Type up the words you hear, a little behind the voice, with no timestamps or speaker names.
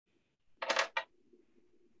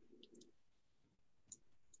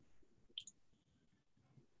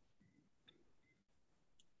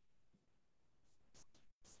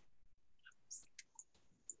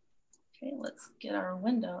Okay, let's get our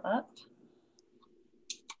window up.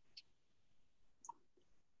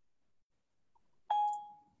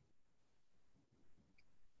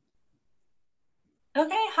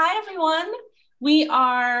 Okay, hi everyone. We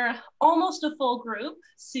are almost a full group.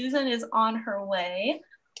 Susan is on her way.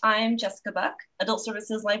 I'm Jessica Buck, Adult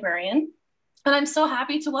Services Librarian, and I'm so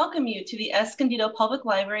happy to welcome you to the Escondido Public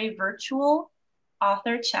Library Virtual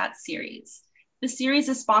Author Chat Series. The series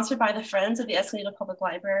is sponsored by the Friends of the Escondido Public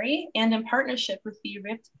Library and in partnership with the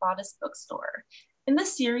Ripped Bodice Bookstore. In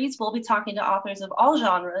this series, we'll be talking to authors of all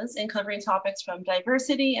genres and covering topics from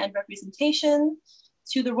diversity and representation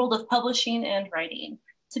to the world of publishing and writing.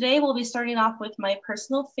 Today, we'll be starting off with my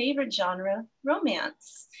personal favorite genre,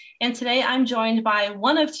 romance. And today I'm joined by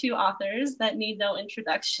one of two authors that need no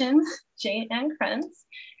introduction, Jayne and Krentz.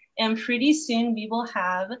 And pretty soon we will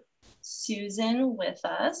have Susan with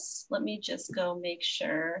us. Let me just go make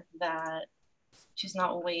sure that she's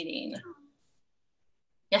not waiting.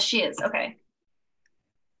 Yes, she is, okay.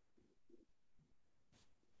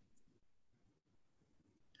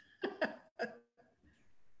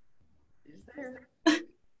 She's there.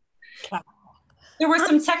 There were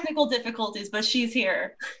some technical difficulties, but she's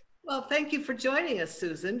here. Well, thank you for joining us,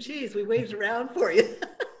 Susan. Geez, we waited around for you.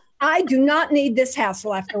 I do not need this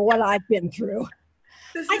hassle after what I've been through.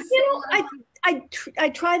 I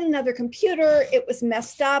tried another computer. It was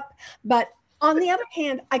messed up. But on the other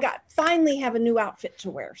hand, I finally have a new outfit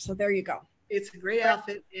to wear. So there you go. It's a great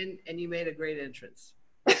outfit, and you made a great entrance.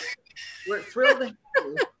 We're thrilled to have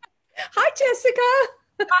you. Hi,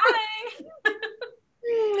 Jessica. Hi.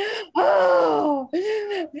 Oh,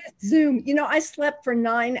 Zoom. You know, I slept for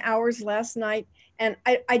 9 hours last night, and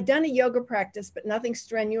I'd done a yoga practice, but nothing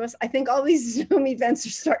strenuous. I think all these Zoom events are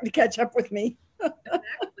starting to catch up with me.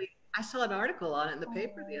 Actually, I saw an article on it in the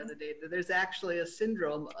paper the other day that there's actually a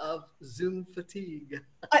syndrome of Zoom fatigue.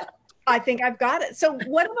 I think I've got it. So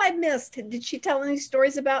what have I missed? Did she tell any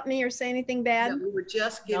stories about me or say anything bad? Yeah, we were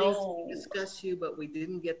just getting to discuss you, but we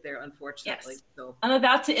didn't get there, unfortunately. Yes. So I'm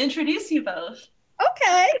about to introduce you both.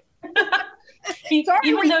 Okay.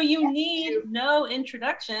 Even though you need no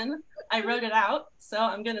introduction, I wrote it out, so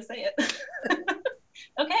I'm going to say it.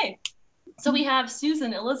 Okay, so we have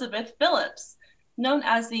Susan Elizabeth Phillips, known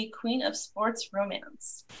as the Queen of Sports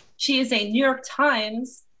Romance. She is a New York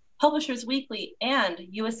Times, Publishers Weekly, and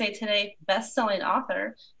USA Today best-selling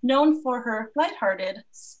author, known for her lighthearted,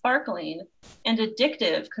 sparkling, and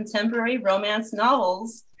addictive contemporary romance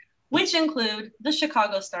novels, which include the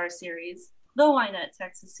Chicago Star series, the Wynette,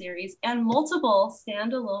 Texas series, and multiple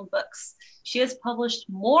standalone books. She has published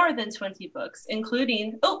more than 20 books,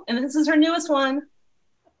 including, and this is her newest one,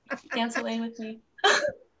 Dance Away With Me.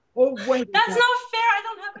 Oh, wait. That's not fair. I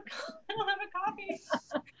don't have a copy.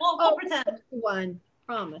 Well, we'll pretend. One,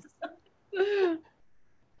 promise.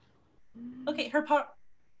 Okay,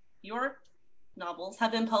 your novels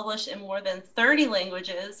have been published in more than 30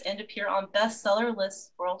 languages and appear on bestseller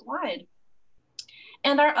lists worldwide.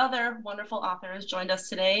 And our other wonderful authors joined us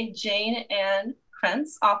today, Jayne and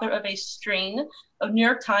Krentz, author of a string of New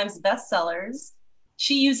York Times bestsellers.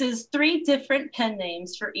 She uses 3 different pen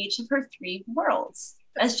names for each of her 3 worlds.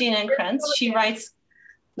 As Jayne and Krentz, she writes,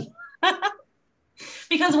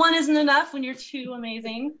 because one isn't enough when you're too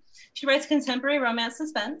amazing. She writes contemporary romance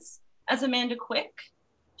suspense. As Amanda Quick,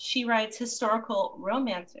 she writes historical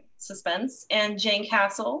romantic suspense. And Jane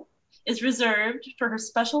Castle is reserved for her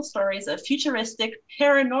special stories of futuristic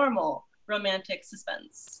paranormal romantic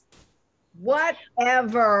suspense.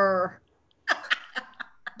 Whatever.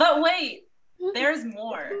 But wait, there's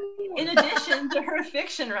more. In addition to her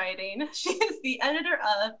fiction writing, she is the editor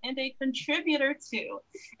of and a contributor to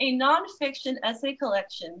a nonfiction essay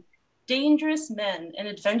collection, Dangerous Men and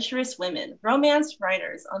Adventurous Women, Romance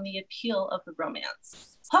Writers on the Appeal of the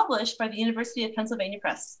Romance, published by the University of Pennsylvania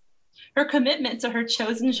Press. Her commitment to her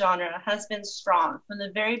chosen genre has been strong from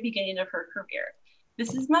the very beginning of her career.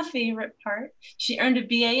 This is my favorite part. She earned a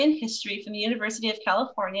BA in history from the University of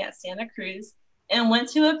California at Santa Cruz and went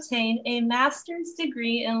to obtain a master's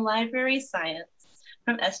degree in library science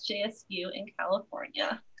from SJSU in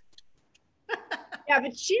California. Yeah,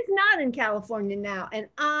 but she's not in California now, and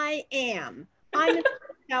I am. I'm in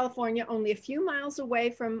California, only a few miles away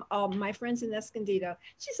from my friends in Escondido.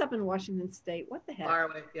 She's up in Washington State. What the heck? far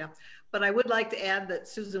away, yeah. But I would like to add that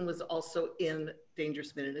Susan was also in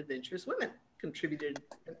Dangerous Men and Adventurous Women, contributed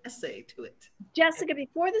an essay to it. Jessica,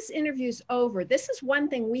 before this interview's over, this is one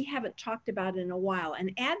thing we haven't talked about in a while,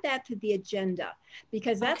 and add that to the agenda,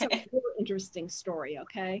 because that's a real interesting story,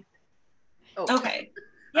 okay? Oh. Okay.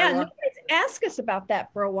 Yeah, nobody's asked us about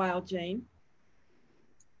that for a while, Jane.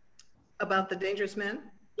 About the Dangerous Men?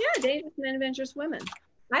 Yeah, Dangerous Men, Adventurous Women.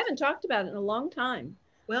 I haven't talked about it in a long time.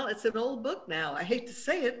 Well, it's an old book now. I hate to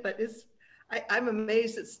say it, but I'm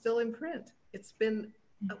amazed it's still in print. It's been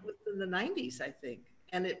within the 90s, I think.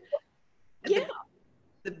 And Yeah.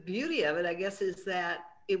 the beauty of it, I guess, is that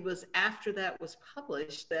it was after that was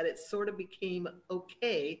published that it sort of became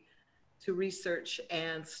okay to research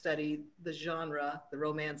and study the genre, the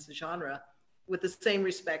romance genre, with the same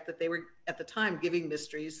respect that they were at the time giving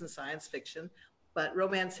mysteries and science fiction. But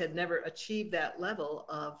romance had never achieved that level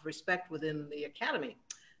of respect within the Academy.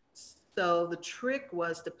 So the trick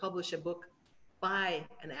was to publish a book by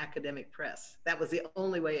an academic press. That was the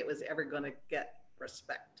only way it was ever going to get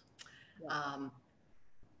respect.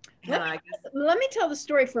 Let me tell the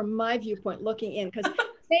story from my viewpoint looking in, because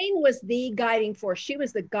Jayne was the guiding force. She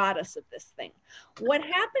was the goddess of this thing. What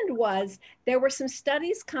happened was there were some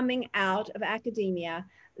studies coming out of academia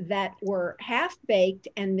that were half-baked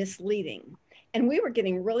and misleading. And we were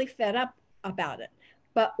getting really fed up about it.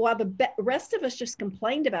 But while the rest of us just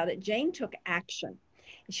complained about it, Jayne took action.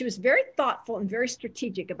 And she was very thoughtful and very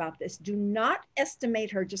strategic about this. Do not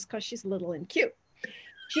estimate her just because she's little and cute.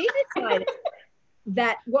 She decided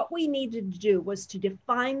that what we needed to do was to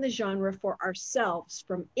define the genre for ourselves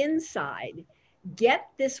from inside, get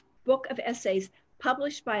this book of essays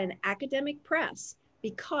published by an academic press,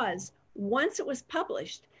 because once it was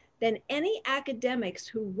published, then any academics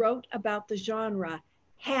who wrote about the genre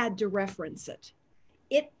had to reference it.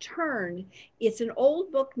 It's an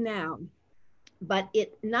old book now, but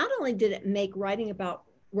it not only did it make writing about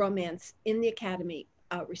romance in the Academy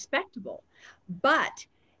respectable, but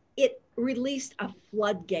it released a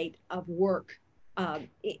floodgate of work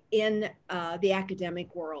in the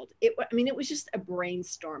academic world. It was just a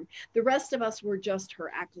brainstorm. The rest of us were just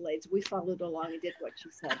her accolades. We followed along and did what she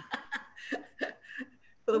said.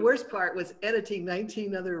 Well, the worst part was editing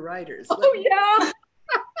 19 other writers. Oh, yeah.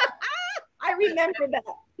 I remember that.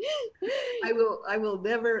 I will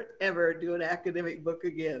never, ever do an academic book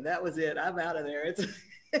again. That was it. I'm out of there.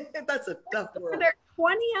 That's a tough world. Were there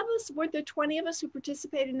 20 of us? Were there 20 of us who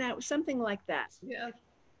participated in that? Something like that. Yeah.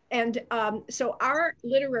 And so our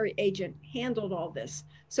literary agent handled all this.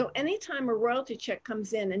 So anytime a royalty check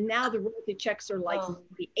comes in, and now the royalty checks are like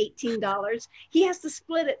 $18, he has to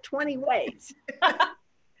split it 20 ways.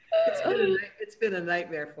 It's been a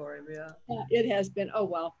nightmare for him, yeah. It has been. Oh,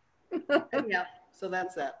 well. Yeah, so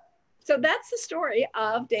that's that. So that's the story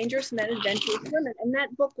of Dangerous Men, Adventurous Women. And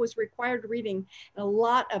that book was required reading in a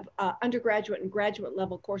lot of undergraduate and graduate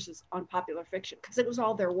level courses on popular fiction, because it was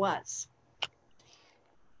all there was.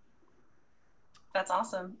 That's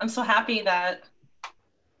awesome. I'm so happy that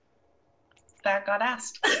got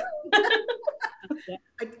asked.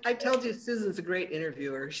 I told you Susan's a great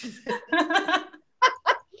interviewer.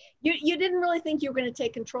 You didn't really think you were going to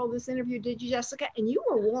take control of this interview, did you, Jessica? And you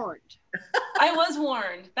were warned. I was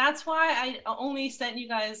warned. That's why I only sent you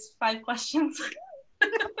guys 5 questions.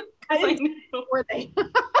 I didn't were they?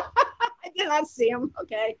 I did not see them.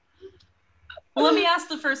 Okay. Well, let me ask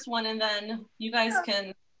the first one, and then you guys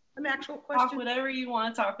can an actual question. Talk whatever you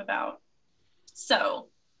want to talk about. So,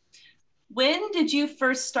 when did you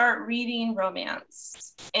first start reading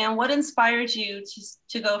romance? And what inspired you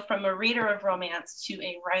to go from a reader of romance to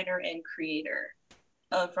a writer and creator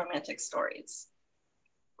of romantic stories?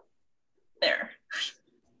 There.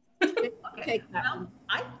 Okay. Well,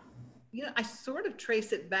 I sort of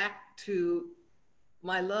trace it back to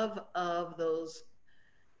my love of those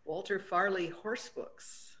Walter Farley horse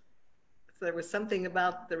books. So there was something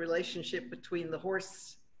about the relationship between the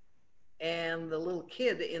horse and the little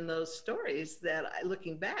kid in those stories that,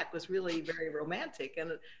 looking back, was really very romantic.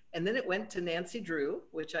 And then it went to Nancy Drew,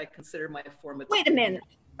 which I consider my formative. Wait a minute.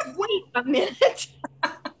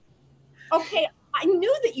 Okay, I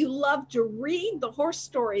knew that you loved to read the horse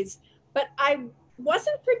stories, but I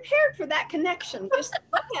wasn't prepared for that connection. Just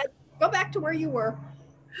go ahead, go back to where you were.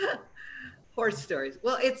 Horse stories.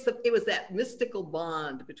 Well, it was that mystical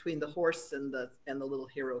bond between the horse and the little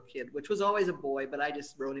hero kid, which was always a boy, but I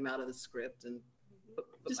just wrote him out of the script and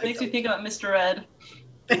just makes me think about Mr. Ed.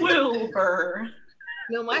 Wilbur.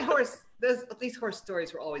 No, these horse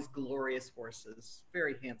stories were always glorious horses,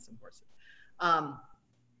 very handsome horses,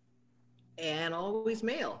 and always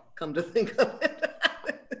male. Come to think of it.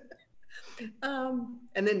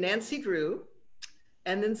 And then Nancy Drew,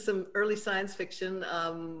 and then some early science fiction.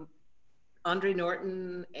 Andre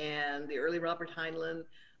Norton and the early Robert Heinlein.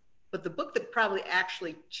 But the book that probably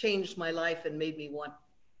actually changed my life and made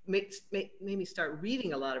me start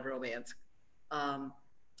reading a lot of romance, and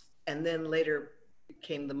then later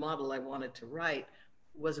became the model I wanted to write,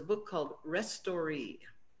 was a book called Restoree,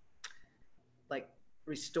 like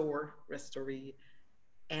restore, restoree,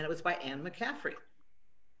 and it was by Anne McCaffrey.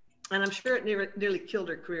 And I'm sure it nearly killed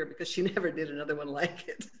her career because she never did another one like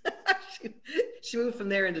it. she moved from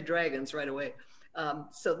there into dragons right away.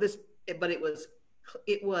 But it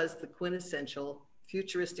was the quintessential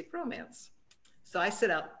futuristic romance. So I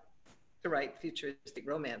set out to write futuristic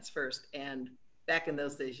romance first, and back in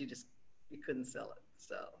those days, you couldn't sell it.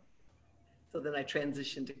 So then I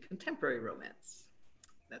transitioned to contemporary romance.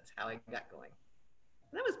 That's how I got going.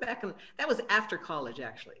 And that was after college,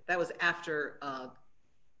 actually. That was after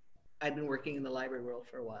I'd been working in the library world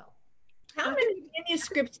for a while. How many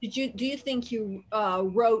manuscripts do you think you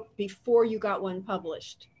wrote before you got one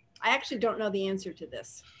published? I actually don't know the answer to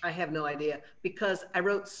this. I have no idea, because I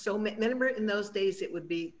wrote so many. Remember, in those days, it would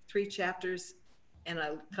be 3 chapters and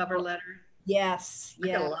a cover letter. Yes, I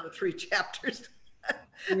got a lot of 3 chapters.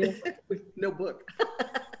 Really? With no book.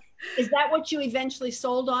 Is that what you eventually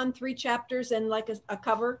sold on, 3 chapters and like a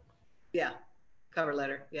cover? Yeah, cover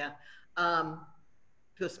letter. Yeah,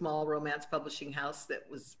 to a small romance publishing house that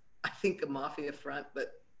was, I think, a mafia front,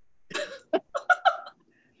 but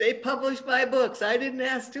they published my books. I didn't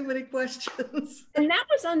ask too many questions. And that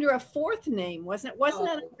was under a 4th name, wasn't it? Wasn't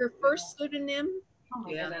that your first pseudonym? Oh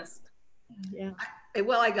my goodness. Yeah.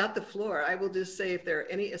 Well, I got the floor. I will just say, if there are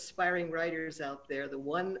any aspiring writers out there, the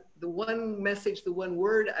one message, the one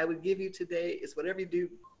word I would give you today is, whatever you do,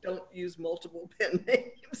 don't use multiple pen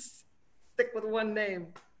names. Stick with one name.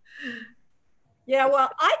 Yeah, well,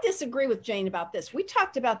 I disagree with Jane about this. We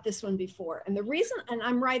talked about this one before, and the reason, and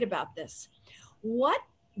I'm right about this, what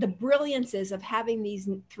the brilliance is of having these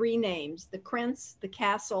 3 names, the Krentz, the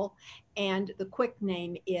Castle, and the Quick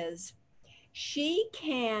name, is she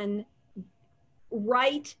can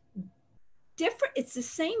write different, it's the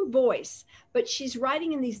same voice, but she's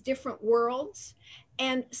writing in these different worlds.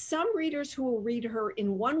 And some readers who will read her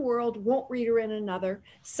in one world won't read her in another.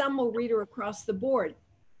 Some will read her across the board.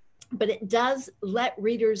 But it does let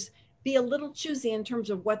readers be a little choosy in terms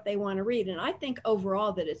of what they want to read. And I think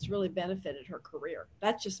overall that it's really benefited her career.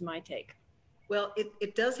 That's just my take. Well,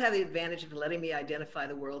 it does have the advantage of letting me identify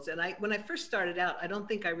the worlds. And when I first started out, I don't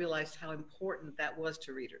think I realized how important that was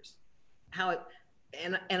to readers.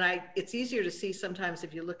 It's easier to see sometimes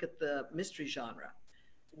if you look at the mystery genre,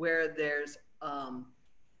 where there's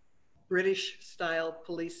British style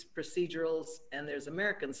police procedurals, and there's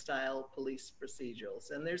American style police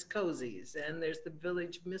procedurals, and there's cozies, and there's the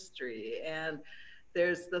village mystery, and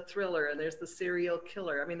there's the thriller, and there's the serial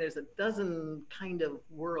killer. I mean, there's a dozen kind of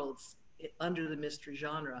worlds under the mystery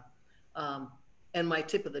genre. And my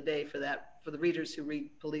tip of the day for the readers who read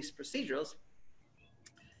police procedurals,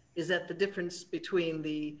 is that the difference between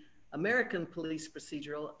the American police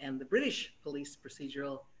procedural and the British police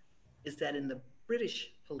procedural is that in the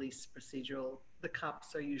British police procedural, the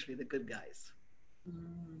cops are usually the good guys.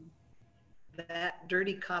 That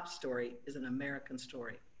dirty cop story is an American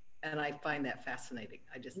story. And I find that fascinating.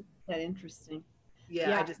 Isn't that interesting?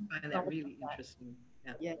 Yeah, I just find that really interesting.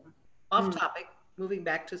 Yeah. Off topic, moving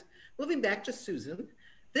back to Susan.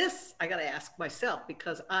 This, I got to ask myself,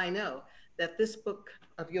 because I know that this book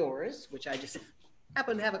of yours, which I just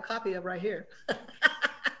happen to have a copy of right here,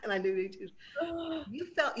 and I knew you too.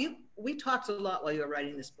 We talked a lot while you were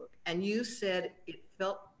writing this book, and you said it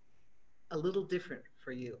felt a little different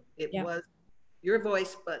for you. It was your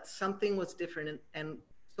voice, but something was different. And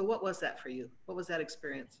so what was that for you? What was that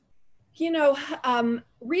experience? You know,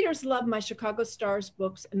 readers love my Chicago Stars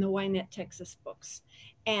books and the Wynette, Texas books.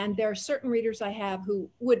 And there are certain readers I have who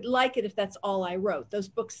would like it if that's all I wrote. Those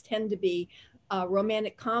books tend to be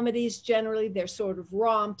romantic comedies. Generally, they're sort of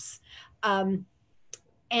romps. And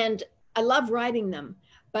I love writing them.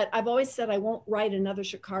 But I've always said I won't write another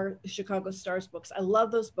Chicago Stars books. I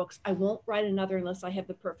love those books. I won't write another unless I have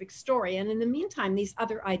the perfect story. And in the meantime, these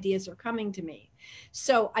other ideas are coming to me.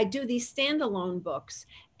 So I do these standalone books,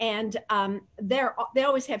 and they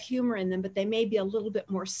always have humor in them, but they may be a little bit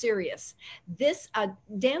more serious. This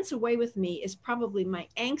Dance Away With Me is probably my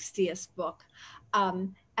angstiest book.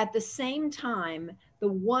 At the same time,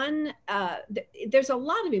 there's a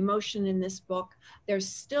lot of emotion in this book. There's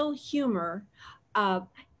still humor.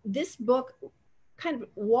 This book kind of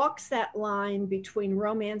walks that line between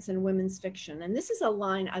romance and women's fiction. And this is a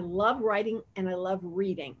line I love writing and I love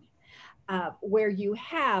reading, where you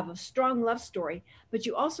have a strong love story, but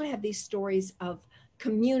you also have these stories of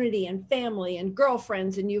community and family and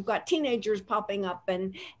girlfriends, and you've got teenagers popping up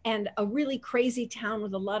and a really crazy town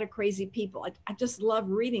with a lot of crazy people. I just love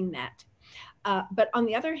reading that. But on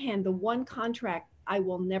the other hand, the one contract I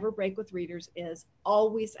will never break with readers is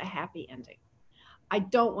always a happy ending. I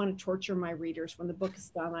don't want to torture my readers when the book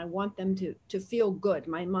is done. I want them to feel good.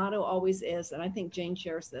 My motto always is, and I think Jane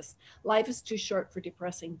shares this, life is too short for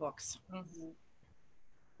depressing books.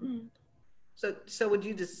 Mm-hmm. So would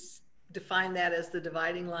you just define that as the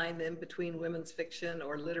dividing line then between women's fiction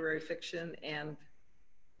or literary fiction and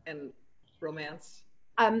romance?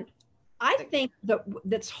 I think that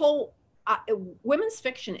this whole women's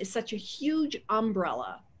fiction is such a huge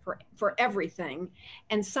umbrella for everything,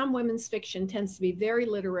 and some women's fiction tends to be very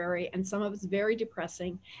literary, and some of it's very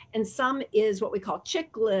depressing, and some is what we call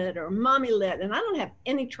chick lit or mommy lit, and I don't have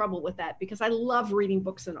any trouble with that because I love reading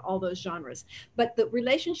books in all those genres. But the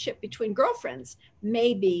relationship between girlfriends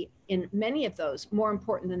may be, in many of those, more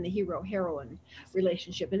important than the hero heroine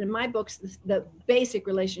relationship. And in my books, the basic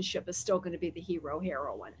relationship is still going to be the hero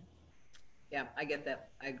heroine. Yeah, I get that.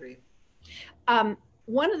 I agree.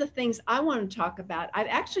 One of the things I want to talk about, I've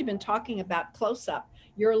actually been talking about Close Up,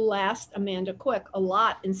 your last Amanda Quick, a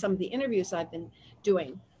lot in some of the interviews I've been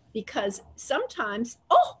doing, because sometimes,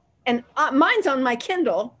 and mine's on my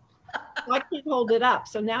Kindle, so I can't hold it up.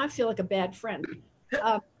 So now I feel like a bad friend.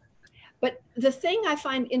 But the thing I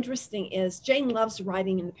find interesting is Jane loves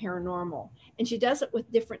writing in the paranormal, and she does it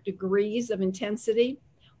with different degrees of intensity.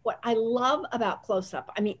 What I love about Close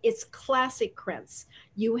Up, I mean, it's classic Krentz.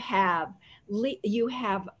 You have a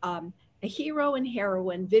hero and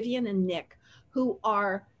heroine, Vivian and Nick, who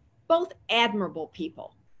are both admirable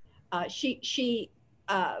people. They've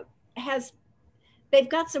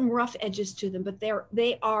got some rough edges to them, but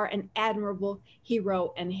they are an admirable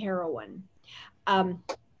hero and heroine.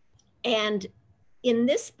 And in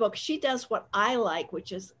this book, she does what I like,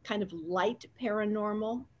 which is kind of light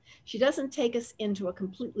paranormal. She doesn't take us into a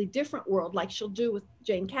completely different world like she'll do with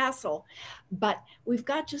Jane Castle, but we've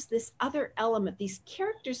got just this other element, these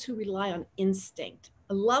characters who rely on instinct.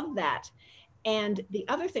 I love that. And the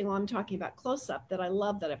other thing, while I'm talking about Close Up, that I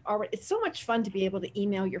love that it's so much fun to be able to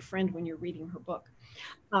email your friend when you're reading her book.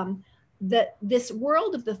 This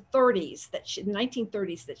world of the 30s, the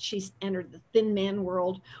 1930s that she's entered, the Thin Man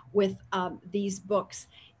world with these books,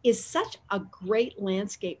 is such a great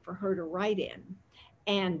landscape for her to write in.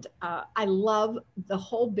 And I love the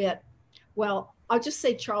whole bit. Well, I'll just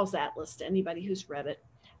say Charles Atlas to anybody who's read it.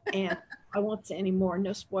 And I won't say any more,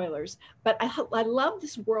 no spoilers. But I love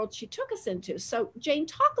this world she took us into. So Jane,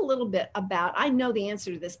 talk a little bit about, I know the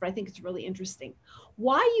answer to this, but I think it's really interesting,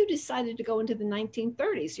 why you decided to go into the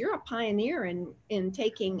 1930s. You're a pioneer in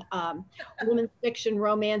taking women's fiction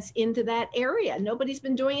romance into that area. Nobody's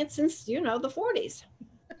been doing it since, the 40s.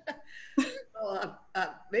 Well,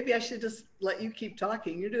 maybe I should just let you keep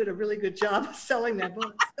talking. You're doing a really good job of selling that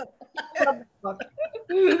book.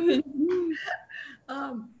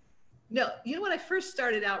 No, when I first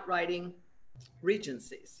started out writing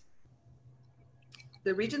Regencies,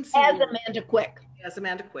 the Regency As world, Amanda Quick. As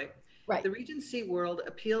Amanda Quick. Right. The Regency world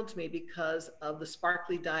appealed to me because of the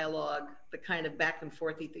sparkly dialogue, the kind of back and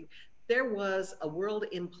forthy thing. There was a world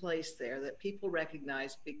in place there that people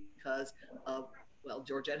recognized because of,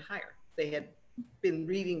 Georgette Heyer. They had been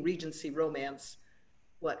reading Regency romance,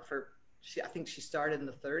 I think she started in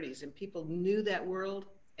the 30s, and people knew that world.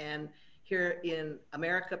 And here in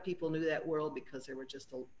America, people knew that world because there were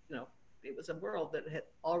just, it was a world that had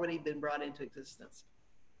already been brought into existence.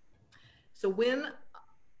 So when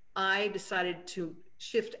I decided to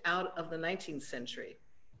shift out of the 19th century,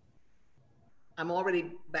 I'm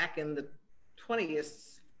already back in the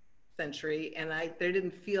 20th century, and I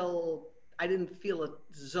didn't feel a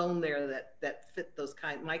zone there that fit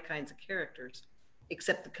my kinds of characters,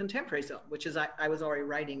 except the contemporary zone, which is I was already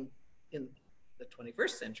writing in the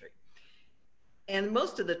 21st century. And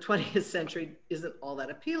most of the 20th century isn't all that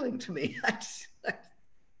appealing to me.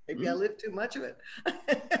 Maybe I lived too much of it.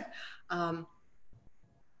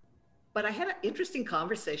 But I had an interesting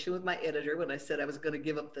conversation with my editor when I said I was going to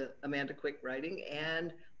give up the Amanda Quick writing.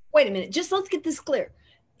 And wait a minute, just let's get this clear.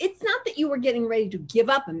 It's not that you were getting ready to give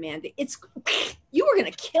up Amanda. It's you were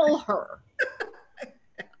going to kill her.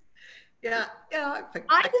 Yeah. I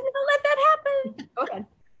didn't let that happen. Go ahead.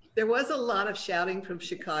 There was a lot of shouting from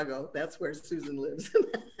Chicago. That's where Susan lives.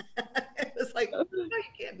 It was like, no, you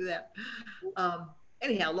can't do that.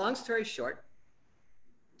 Anyhow, long story short,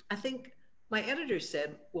 I think my editor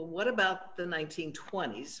said, well, what about the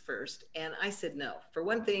 1920s first? And I said, no. For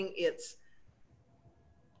one thing,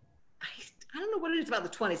 I don't know what it is about the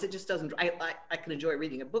 20s. It just doesn't, I can enjoy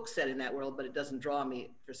reading a book set in that world, but it doesn't draw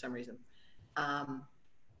me for some reason. And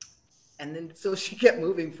then, so she kept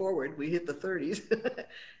moving forward. We hit the 30s.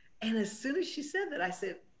 And as soon as she said that, I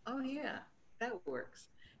said, oh yeah, that works.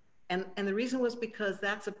 And the reason was because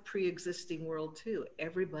that's a pre-existing world too.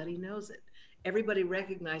 Everybody knows it. Everybody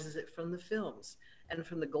recognizes it from the films and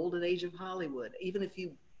from the golden age of Hollywood. Even if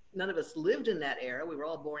none of us lived in that era, we were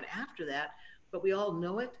all born after that, but we all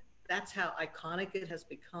know it. That's how iconic it has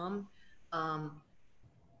become.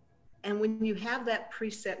 And when you have that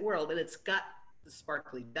preset world, and it's got the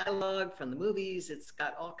sparkly dialogue from the movies, it's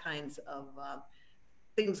got all kinds of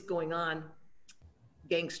things going on,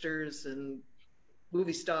 gangsters and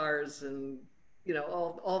movie stars and, you know,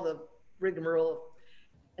 all the rigmarole.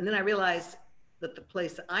 And then I realized that the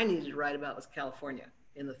place that I needed to write about was California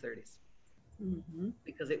in the 30s,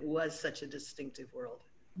 because it was such a distinctive world.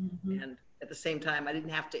 And at the same time, I don't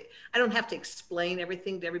have to explain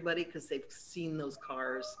everything to everybody, because they've seen those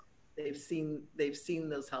cars. They've seen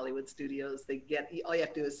those Hollywood studios. They get, all you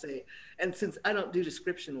have to do is say, and since I don't do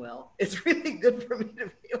description well, it's really good for me to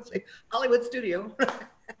be able to say Hollywood studio.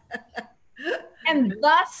 And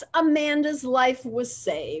thus Amanda's life was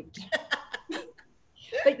saved.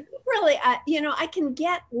 But really, you know, I can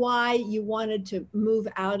get why you wanted to move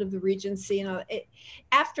out of the Regency. You know,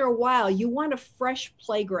 after a while, you want a fresh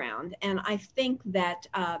playground, and I think that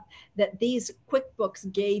that these quick books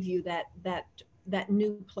gave you that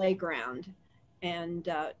new playground, and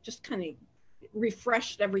just kind of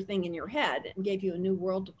refreshed everything in your head and gave you a new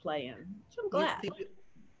world to play in. So I'm glad.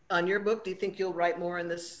 On your book, do you think you'll write more in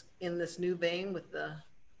this new vein with the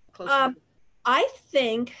I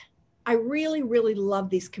think I really, really love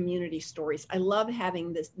these community stories. I love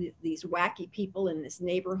having these wacky people in this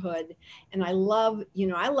neighborhood. And I love, you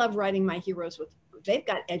know, I love writing my heroes they've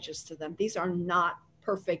got edges to them. These are not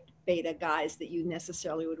perfect beta guys that you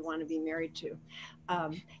necessarily would want to be married to.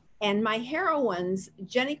 And my heroines,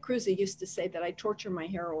 Jenny Crusoe used to say that I torture my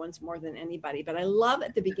heroines more than anybody, but I love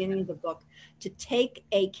at the beginning of the book to take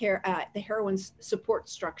the heroine's support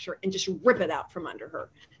structure and just rip it out from under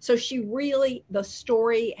her. So she really, the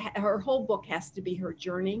story, her whole book has to be her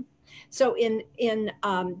journey. So in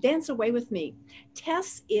Dance Away With Me,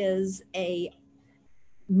 Tess is a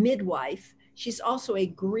midwife. She's also a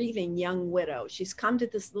grieving young widow. She's come to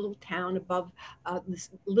this little town above,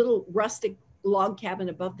 this little rustic log cabin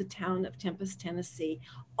above the town of Tempest, Tennessee.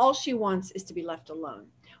 All she wants is to be left alone.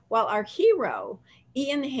 While our hero,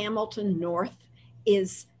 Ian Hamilton North,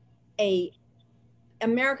 is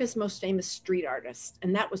America's most famous street artist.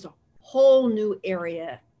 And that was a whole new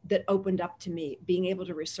area that opened up to me, being able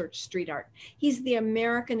to research street art. He's the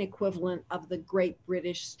American equivalent of the great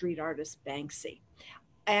British street artist Banksy.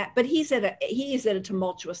 But he is at a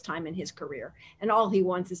tumultuous time in his career, and all he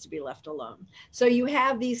wants is to be left alone. So you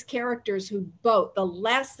have these characters who both, the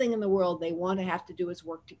last thing in the world they want to have to do is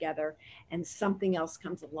work together, and something else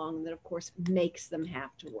comes along that, of course, makes them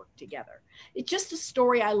have to work together. It's just a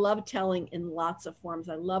story I love telling in lots of forms.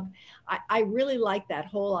 I really like that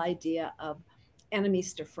whole idea of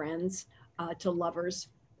enemies to friends, to lovers.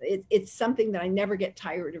 It's something that I never get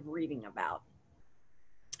tired of reading about.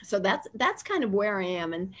 So that's kind of where I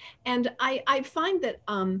am. And I find that,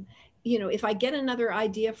 you know, if I get another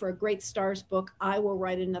idea for a great stars book, I will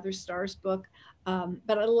write another stars book.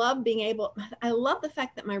 But I love the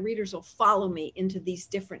fact that my readers will follow me into these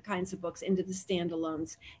different kinds of books, into the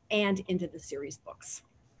standalones and into the series books.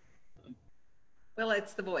 Well,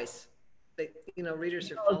 it's the voice. You know,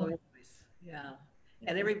 readers are following the voice. Yeah.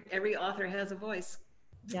 And every author has a voice.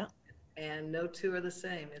 Yeah. And no two are the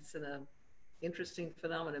same. It's an interesting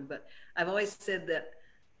phenomenon. But I've always said that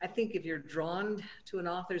I think if you're drawn to an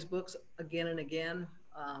author's books again and again,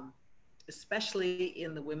 especially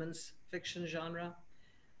in the women's fiction genre,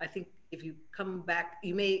 I think if you come back,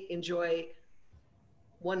 you may enjoy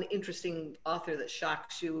one interesting author that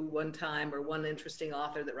shocks you one time, or one interesting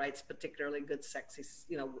author that writes particularly good, sexy,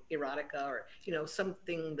 you know, erotica, or, you know,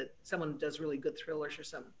 something that someone does really good thrillers or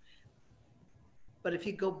something. But if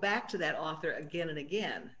you go back to that author again and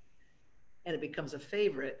again, and it becomes a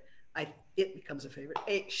favorite,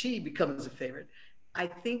 she becomes a favorite. I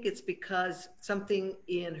think it's because something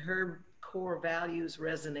in her core values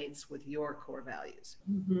resonates with your core values.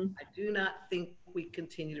 Mm-hmm. I do not think we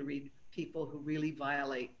continue to read people who really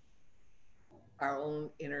violate our own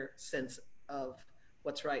inner sense of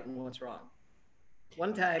what's right and what's wrong.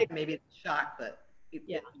 One time, maybe it's shock, but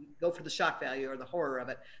you go for the shock value or the horror of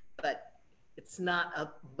it, but it's not a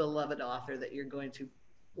beloved author that you're going to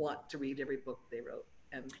want to read every book they wrote.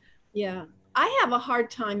 And yeah, I have a hard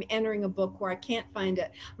time entering a book where I can't find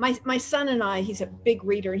it. My son and I, he's a big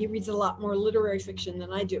reader and he reads a lot more literary fiction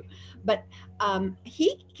than I do, but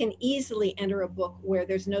he can easily enter a book where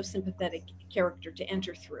there's no sympathetic character to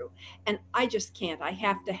enter through. And I just can't. I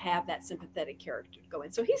have to have that sympathetic character to go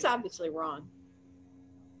in. So he's obviously wrong.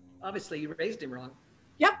 Obviously you raised him wrong.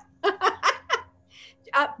 Yep.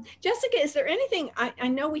 Jessica, is there anything, I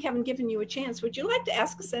know we haven't given you a chance. Would you like to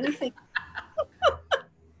ask us anything?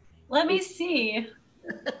 Let me see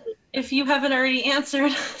if you haven't already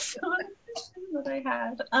answered some of the questions that I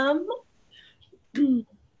had.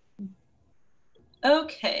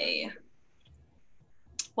 Okay.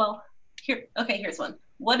 Well, here's one.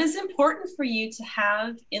 What is important for you to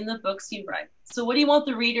have in the books you write? So what do you want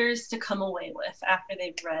the readers to come away with after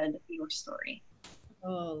they've read your story?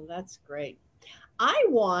 Oh, that's great. I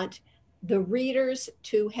want the readers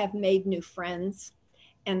to have made new friends.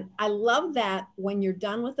 And I love that when you're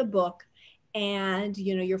done with a book and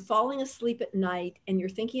you're falling asleep at night and you're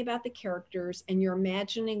thinking about the characters and you're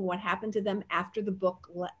imagining what happened to them after the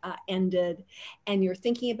book ended and you're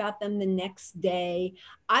thinking about them the next day.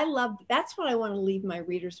 That's what I want to leave my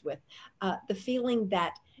readers with, the feeling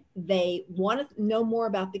that they want to know more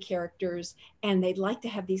about the characters and they'd like to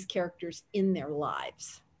have these characters in their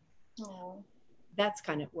lives. Oh. That's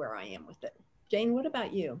kind of where I am with it. Jane, what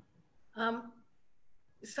about you?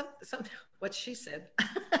 What she said.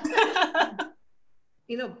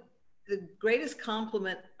 The greatest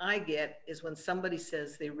compliment I get is when somebody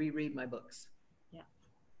says they reread my books. Yeah.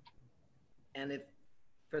 And if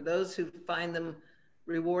for those who find them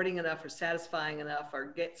rewarding enough or satisfying enough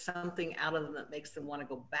or get something out of them that makes them want to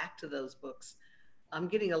go back to those books, I'm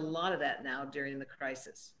getting a lot of that now during the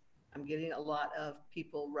crisis. I'm getting a lot of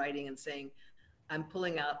people writing and saying, I'm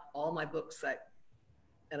pulling out all my books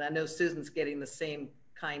and I know Susan's getting the same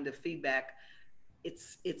kind of feedback.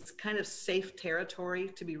 It's kind of safe territory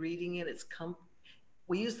to be reading it.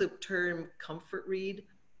 We use the term comfort read,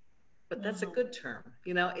 but that's a good term.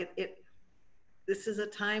 This is a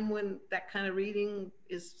time when that kind of reading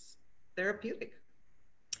is therapeutic.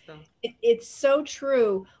 So. It's so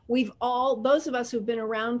true. Those of us who've been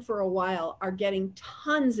around for a while are getting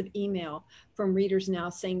tons of email from readers now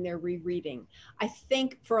saying they're rereading. I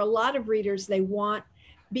think for a lot of readers,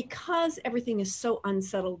 because everything is so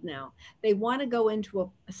unsettled now, they want to go into a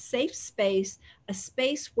safe space, a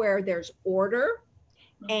space where there's order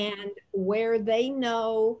and where they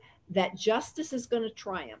know that justice is going to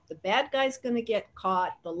triumph. The bad guy's going to get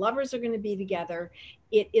caught. The lovers are going to be together.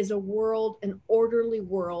 It is an orderly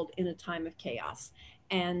world in a time of chaos.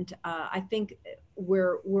 And I think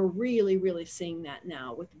we're really, really seeing that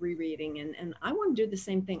now with rereading. And I want to do the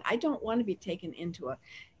same thing. I don't want to be taken into an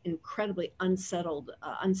incredibly unsettled,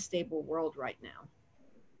 unstable world right now.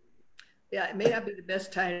 Yeah, it may not be the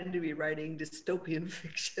best time to be writing dystopian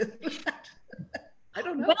fiction. I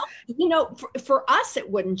don't know. Well, for us, it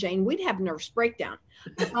wouldn't, Jane. We'd have nervous breakdown.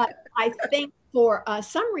 But I think for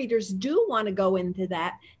some readers do want to go into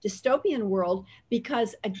that dystopian world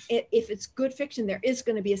because if it's good fiction, there is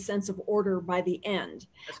going to be a sense of order by the end.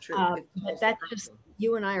 That's true. But that's just,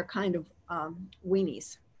 you and I are kind of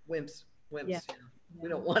weenies. Wimps. Yeah. Yeah. We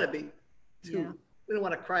don't want to be too, we don't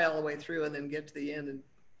want to cry all the way through and then get to the end.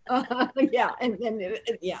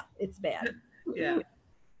 It's bad. Yeah.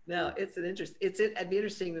 No, it'd be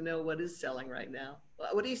interesting to know what is selling right now.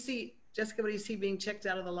 What do you see, Jessica, what do you see being checked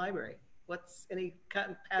out of the library? What's any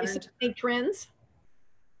pattern? Any trends?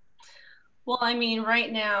 Well, I mean,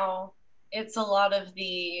 right now, it's a lot of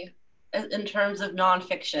in terms of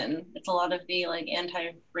nonfiction, it's a lot of the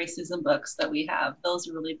anti-racism books that we have. Those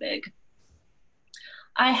are really big.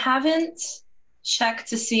 I haven't checked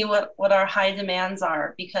to see what our high demands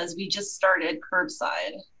are because we just started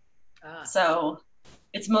curbside. So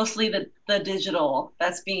it's mostly the digital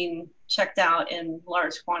that's being checked out in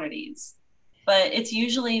large quantities, but it's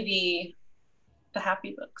usually the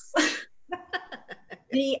happy books.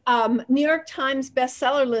 The New York Times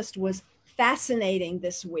bestseller list was fascinating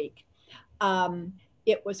this week.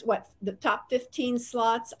 It was the top 15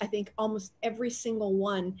 slots. I think almost every single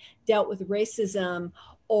one dealt with racism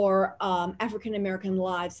or African-American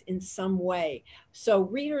lives in some way. So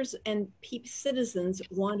readers and citizens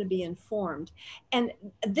want to be informed. And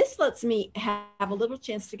this lets me have a little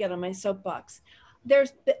chance to get on my soapbox. There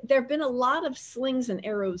have been a lot of slings and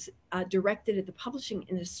arrows directed at the publishing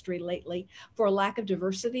industry lately for a lack of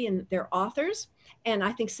diversity in their authors. And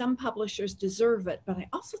I think some publishers deserve it, but I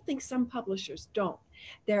also think some publishers don't.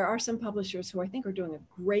 There are some publishers who I think are doing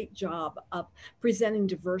a great job of presenting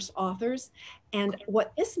diverse authors. And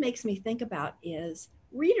what this makes me think about is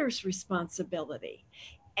readers' responsibility.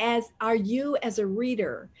 Are you as a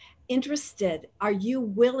reader interested? Are you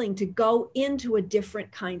willing to go into a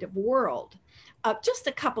different kind of world? Just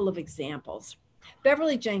a couple of examples.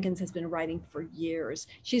 Beverly Jenkins has been writing for years.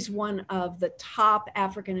 She's one of the top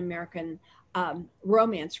African-American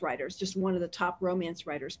romance writers, just one of the top romance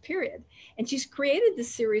writers, period. And she's created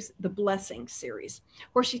this series, the Blessing series,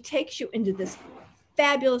 where she takes you into this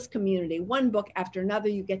fabulous community. One book after another,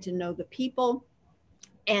 you get to know the people.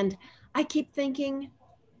 And I keep thinking,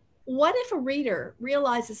 what if a reader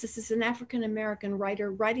realizes this is an African-American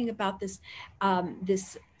writer writing about this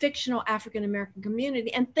fictional African-American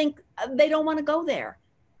community and think they don't want to go there?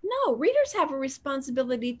 No, readers have a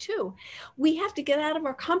responsibility too. We have to get out of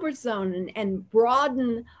our comfort zone and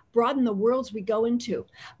broaden the worlds we go into.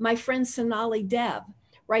 My friend Sonali Dev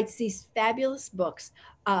writes these fabulous books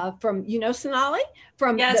from, you know, Sonali?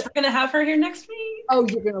 From Yes, the, we're going to have her here next week. oh,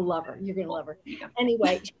 you're gonna love her. You're gonna love her. Yeah.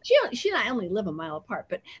 Anyway, she and I only live a mile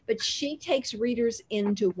apart, but she takes readers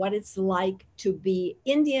into what it's like to be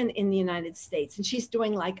Indian in the United States, and she's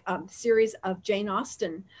doing like a series of Jane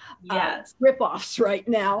Austen Yes. ripoffs right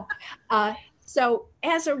now. So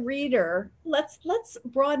as a reader, let's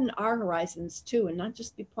broaden our horizons too, and not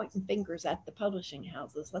just be pointing fingers at the publishing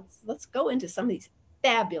houses. Let's go into some of these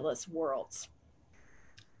fabulous worlds.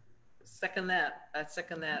 Second that. I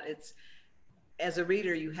second that. It's, as a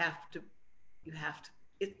reader, you have to,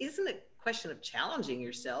 it isn't a question of challenging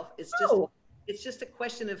yourself. It's just a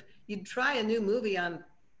question of, you try a new movie on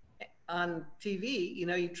TV, you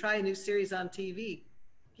know, you try a new series on TV,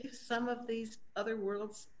 give some of these other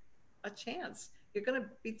worlds a chance. You're going to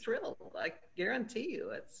be thrilled. I guarantee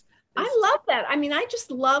you. I love that. I mean, I just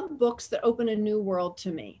love books that open a new world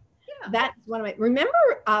to me. Yeah. That's one of my, remember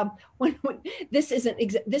when this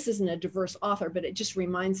isn't a diverse author, but it just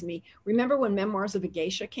reminds me, remember when Memoirs of a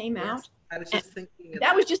Geisha came out? I was just thinking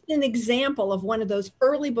that was just an example of one of those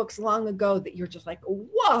early books long ago that you're just like,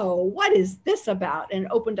 whoa, what is this about? And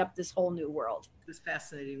it opened up this whole new world. This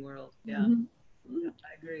fascinating world. Yeah. Mm-hmm. Yeah,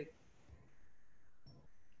 I agree.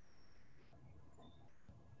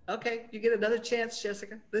 Okay, you get another chance,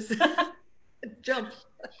 Jessica. This jump.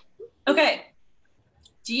 Okay.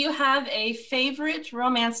 Do you have a favorite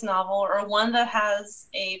romance novel or one that has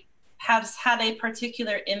had a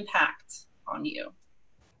particular impact on you?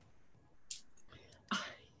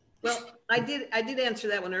 Well, I did answer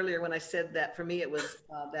that one earlier when I said that for me it was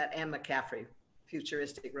that Anne McCaffrey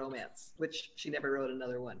futuristic romance, which she never wrote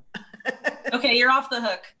another one. Okay, you're off the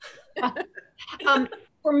hook.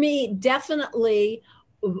 For me, definitely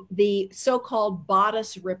the so-called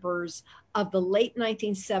bodice rippers of the late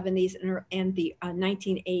 1970s and the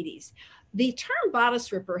 1980s. The term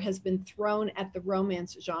bodice ripper has been thrown at the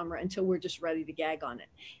romance genre until we're just ready to gag on it.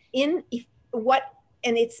 And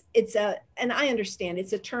I understand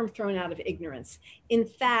it's a term thrown out of ignorance. In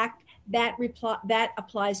fact, that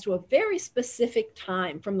applies to a very specific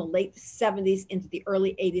time from the late 70s into the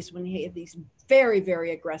early 80s when he had these very,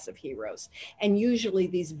 very aggressive heroes, and usually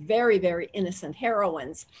these very, very innocent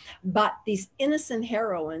heroines. But these innocent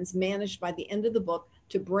heroines managed by the end of the book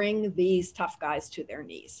to bring these tough guys to their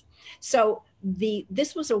knees. So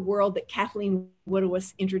this was a world that Kathleen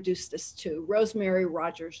Woodiwiss introduced us to, Rosemary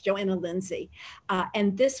Rogers, Joanna Lindsay.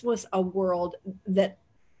 And this was a world that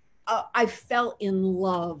I fell in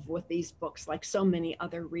love with these books like so many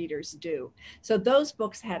other readers do. So those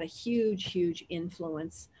books had a huge, huge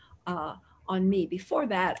influence on me. Before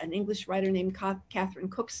that, an English writer named Catherine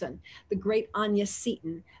Cookson, the great Anya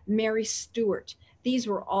Seton, Mary Stewart. These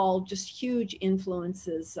were all just huge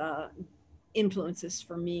influences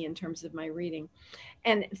for me in terms of my reading.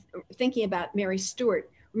 And thinking about Mary Stewart,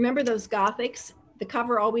 remember those Gothics? The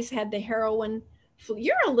cover always had the heroine.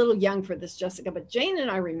 You're a little young for this, Jessica, but Jane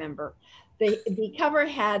and I remember. The cover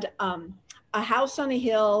had a house on a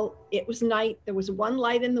hill. It was night. There was one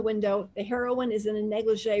light in the window. The heroine is in a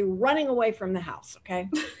negligee running away from the house, okay?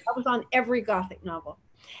 That was on every Gothic novel.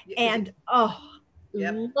 And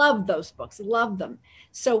love those books, love them.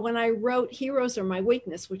 So when I wrote Heroes Are My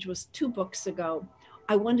Weakness, which was 2 books ago,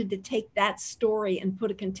 I wanted to take that story and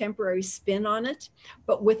put a contemporary spin on it,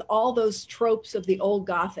 but with all those tropes of the old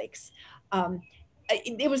Gothics.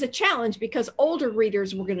 It was a challenge because older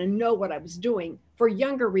readers were going to know what I was doing. For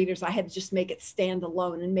younger readers, I had to just make it stand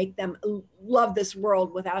alone and make them love this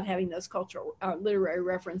world without having those cultural literary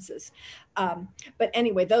references. But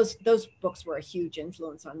anyway, those books were a huge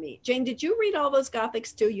influence on me. Jane, did you read all those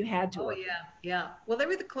Gothics too? You had to. Oh yeah. Well, they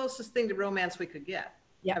were the closest thing to romance we could get.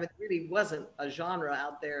 Yeah. I mean, it really wasn't a genre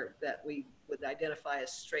out there that we would identify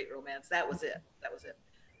as straight romance. That was it.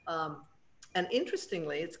 And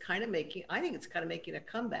interestingly, I think it's kind of making a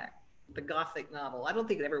comeback, the Gothic novel. I don't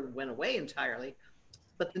think it ever went away entirely,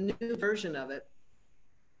 but the new version of it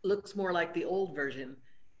looks more like the old version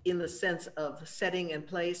in the sense of setting and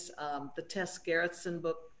place. The Tess Gerritsen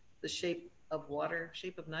book, The Shape of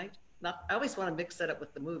Night. I always want to mix that up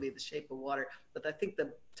with the movie, The Shape of Water, but I think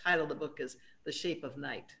the title of the book is The Shape of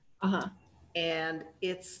Night. And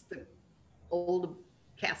it's the old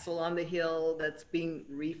castle on the hill that's being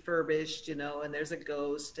refurbished, you know, and there's a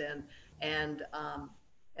ghost and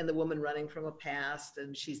the woman running from a past,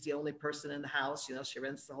 and she's the only person in the house, you know, she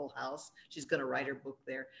rents the whole house. She's going to write her book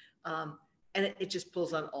there. And it just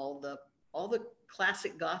pulls on all the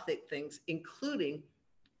classic Gothic things, including,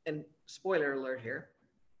 and spoiler alert here,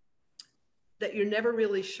 that you're never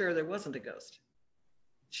really sure there wasn't a ghost.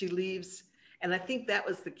 She leaves, and I think that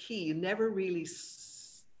was the key. You never really,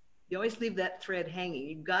 you always leave that thread hanging.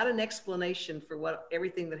 You got an explanation for what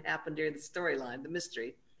everything that happened during the storyline, the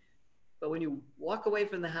mystery. But when you walk away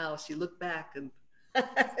from the house, you look back and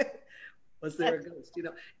was there a ghost? You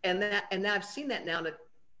know, and now I've seen that now in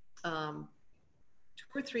 2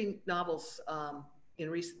 or 3 novels in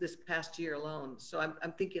this past year alone. So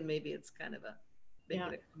I'm thinking maybe it's kind of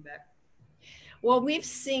making it come back. Well, we've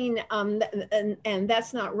seen, and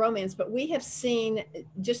that's not romance, but we have seen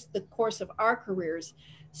just the course of our careers,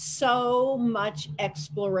 so much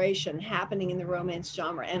exploration happening in the romance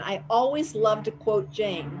genre. And I always love to quote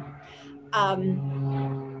Jane,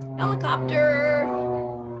 helicopter.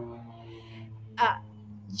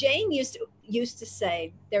 Jane used to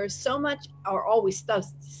say, there is so much, or always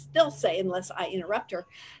does still say, unless I interrupt her,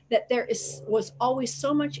 that was always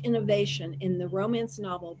so much innovation in the romance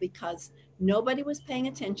novel because nobody was paying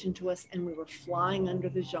attention to us and we were flying under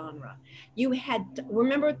the genre. You had,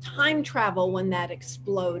 remember time travel when that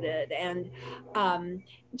exploded, and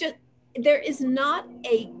just, there is not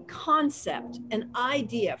a concept, an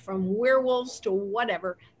idea from werewolves to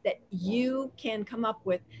whatever that you can come up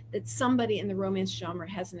with that somebody in the romance genre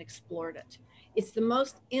hasn't explored it. It's the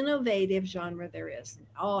most innovative genre there is,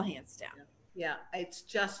 all hands down. Yeah, it's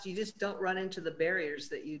just, you just don't run into the barriers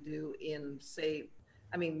that you do in, say,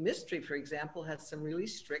 I mean, mystery, for example, has some really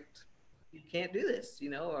strict, you can't do this, you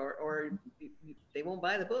know, or they won't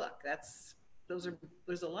buy the book.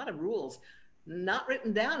 There's a lot of rules. Not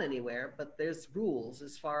written down anywhere, but there's rules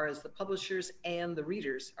as far as the publishers and the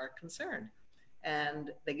readers are concerned.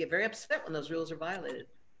 And they get very upset when those rules are violated.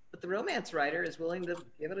 But the romance writer is willing to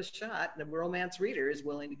give it a shot, and the romance reader is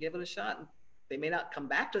willing to give it a shot. And they may not come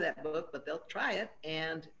back to that book, but they'll try it.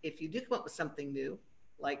 And if you do come up with something new,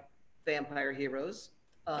 like vampire heroes,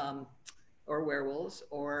 or werewolves,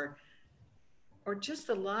 or just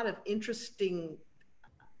a lot of interesting,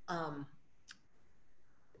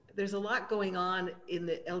 there's a lot going on in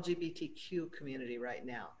the LGBTQ community right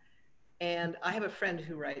now. And I have a friend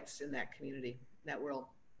who writes in that community, that world.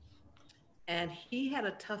 And he had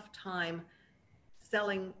a tough time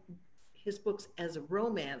selling his books as a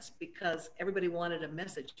romance because everybody wanted a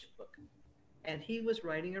message book. And he was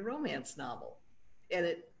writing a romance novel.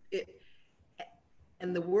 And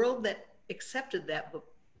and the world that accepted that book,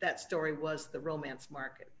 that story, was the romance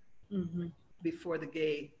market, before the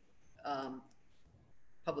gay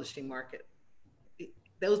publishing market.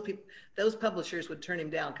 Those publishers would turn him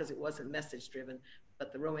down because it wasn't message driven,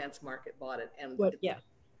 but the romance market bought it, and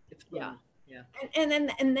it's booming.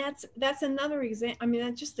 And that's another example. I mean,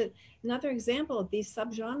 that's just another example of these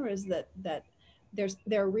subgenres that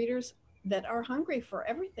there are readers that are hungry for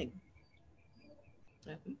everything.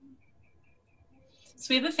 So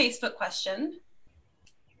we have a Facebook question.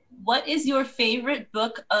 What is your favorite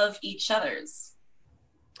book of each other's?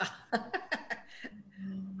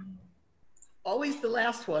 Always the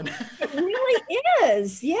last one. It really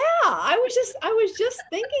is. Yeah. I was just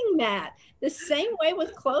thinking that. The same way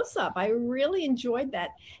with Close Up. I really enjoyed that.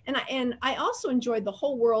 And I also enjoyed the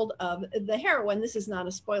whole world of the heroine. This is not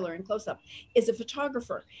a spoiler in Close Up, is a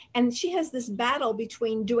photographer. And she has this battle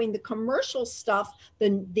between doing the commercial stuff,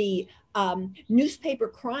 the newspaper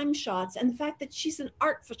crime shots, and the fact that she's an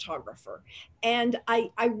art photographer. And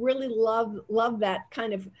I really love that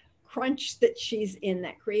kind of crunch that she's in,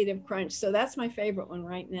 that creative crunch. So that's my favorite one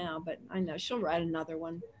right now, but I know she'll write another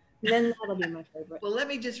one. And then that'll be my favorite. Well, let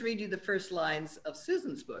me just read you the first lines of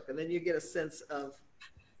Susan's book, and then you get a sense of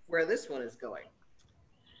where this one is going.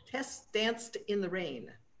 Tess danced in the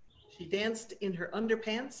rain. She danced in her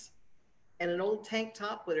underpants and an old tank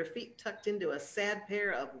top with her feet tucked into a sad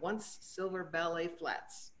pair of once silver ballet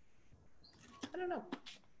flats. I don't know.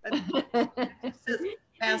 It says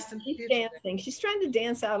past and She's future. dancing. She's trying to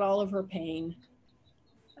dance out all of her pain.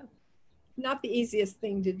 Not the easiest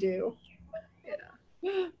thing to do.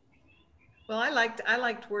 Yeah. Well, I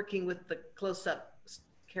liked working with the close-up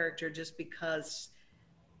character just because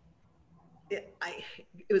it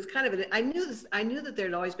was kind of I knew that there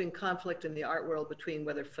had always been conflict in the art world between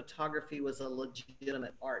whether photography was a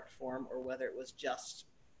legitimate art form or whether it was just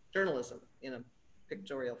journalism in a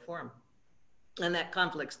pictorial form, and that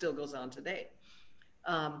conflict still goes on today.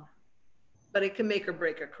 But it can make or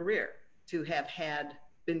break a career to have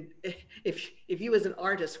been if you as an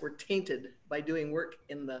artist were tainted by doing work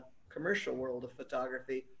in the commercial world of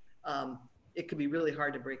photography, it could be really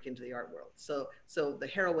hard to break into the art world. So the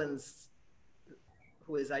heroine's,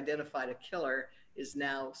 who is identified a killer, is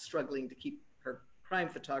now struggling to keep her crime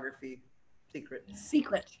photography secret.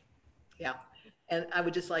 Secret. Yeah. And I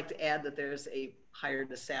would just like to add that there's a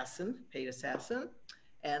hired assassin, paid assassin,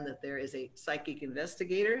 and that there is a psychic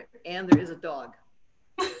investigator, and there is a dog.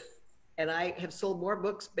 And I have sold more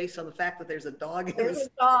books based on the fact that there's a dog in There's this.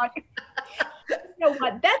 a dog. You know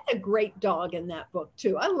what? That's a great dog in that book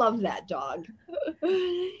too. I love that dog.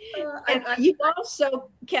 And you also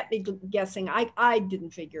kept me guessing. I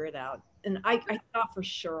didn't figure it out, and I thought for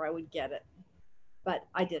sure I would get it, but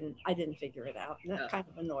I didn't. I didn't figure it out. And that kind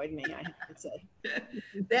of annoyed me, I have to say.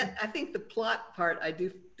 That, I think the plot part I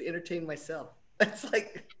do to entertain myself. That's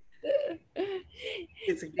like,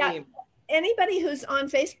 it's a game. Anybody who's on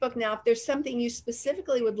Facebook now, if there's something you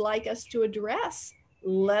specifically would like us to address,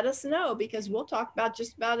 let us know, because we'll talk about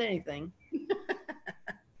just about anything.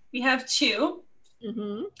 We have two.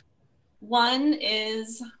 One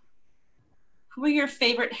is, who are your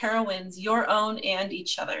favorite heroines, your own and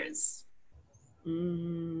each other's?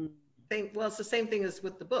 Well, it's the same thing as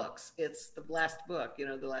with the books. It's the last book, you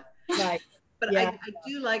know, the last. Right. But yeah. I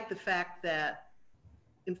do like the fact that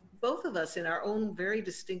in both of us, in our own very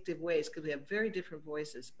distinctive ways, because we have very different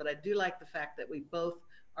voices, but I do like the fact that we both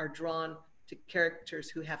are drawn to characters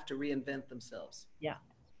who have to reinvent themselves. Yeah.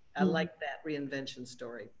 I like that reinvention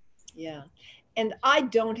story. Yeah. And I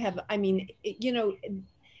don't have, I mean, you know,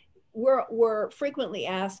 we're frequently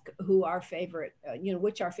asked who our favorite, you know,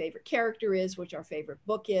 which our favorite character is, which our favorite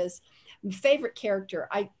book is. Favorite character,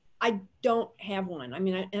 I don't have one. I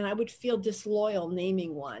mean, and I would feel disloyal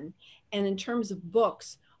naming one. And in terms of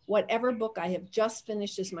books, whatever book I have just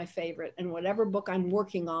finished is my favorite, and whatever book I'm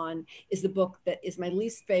working on is the book that is my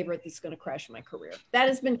least favorite that's going to crash my career. That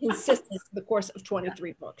has been consistent for the course of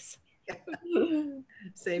 23 books.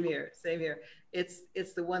 Same here, same here.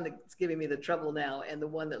 It's the one that's giving me the trouble now, and the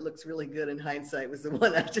one that looks really good in hindsight was the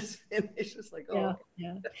one I just finished. It's like, oh.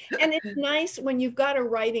 Yeah. And it's nice when you've got a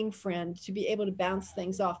writing friend to be able to bounce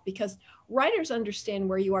things off, because writers understand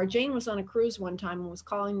where you are. Jane was on a cruise one time and was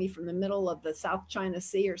calling me from the middle of the South China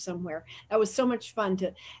Sea or somewhere. That was so much fun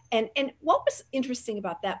to, and what was interesting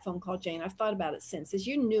about that phone call, Jane, I've thought about it since, is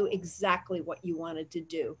you knew exactly what you wanted to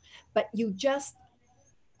do, but you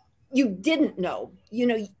didn't know, you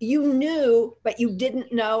know, you knew, but you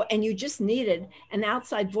didn't know. And you just needed an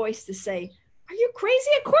outside voice to say, are you crazy?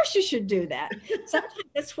 Of course you should do that. Sometimes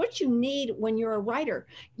that's what you need when you're a writer.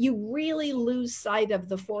 You really lose sight of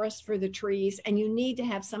the forest for the trees, and you need to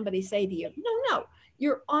have somebody say to you, no,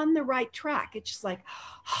 you're on the right track. It's just like,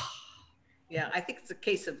 yeah, I think it's a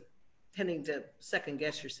case of tending to second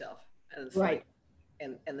guess yourself. And it's right.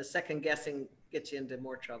 Like, and the second guessing gets you into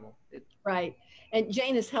more trouble. Right. And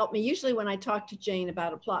Jane has helped me. Usually when I talk to Jane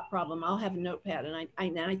about a plot problem, I'll have a notepad and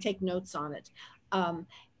I take notes on it.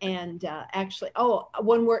 Actually,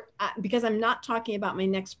 one word, because I'm not talking about my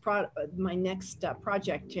next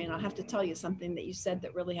project, Jane, I'll have to tell you something that you said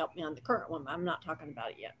that really helped me on the current one. I'm not talking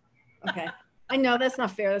about it yet. Okay. I know that's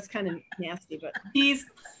not fair. That's kind of nasty, but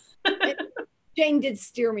Jane did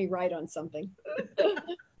steer me right on something.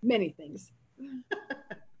 Many things.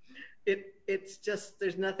 It's just,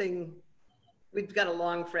 there's nothing, we've got a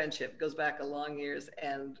long friendship, goes back a long years,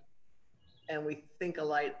 and we think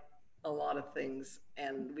alike a lot of things,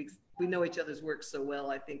 and we know each other's work so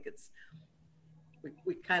well. I think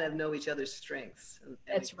we kind of know each other's strengths. And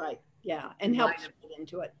that's right. Yeah. And help get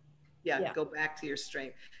into it. Yeah. Go back to your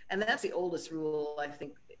strength. And that's the oldest rule, I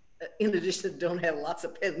think, in addition to don't have lots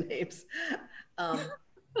of pen names.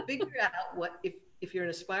 Figure out what, if you're an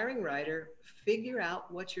aspiring writer, figure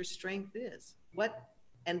out what your strength is,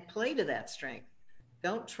 and play to that strength.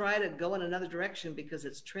 Don't try to go in another direction because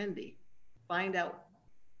it's trendy. Find out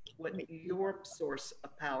what your source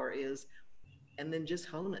of power is, and then just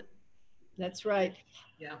hone it. That's right.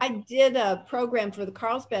 Yeah. I did a program for the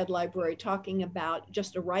Carlsbad Library talking about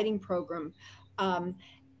just a writing program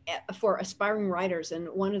for aspiring writers. And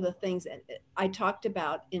one of the things that I talked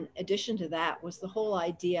about in addition to that was the whole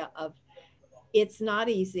idea of it's not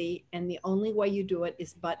easy, and the only way you do it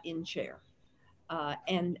is butt in chair.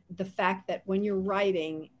 And the fact that when you're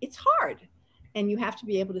writing, it's hard, and you have to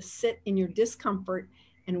be able to sit in your discomfort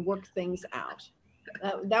and work things out.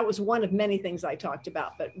 That was one of many things I talked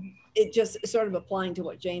about, but it just sort of applying to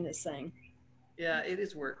what Jane is saying. Yeah, it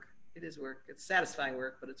is work. It is work. It's satisfying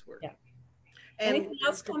work, but it's work. Yeah. And anything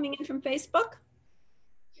else coming in from Facebook?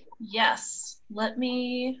 Yes.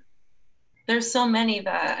 There's so many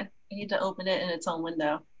that I need to open it in its own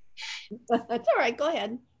window. That's all right. Go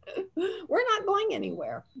ahead. We're not going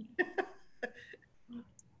anywhere.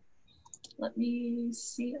 Let me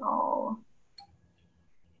see all.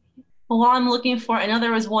 Well, while I'm looking for, I know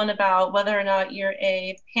there was one about whether or not you're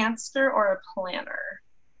a pantster or a planner.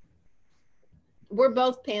 We're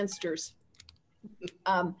both pantsters.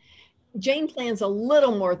 Jane plans a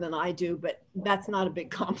little more than I do, but that's not a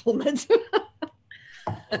big compliment.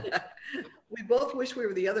 We both wish we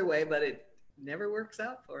were the other way, but it never works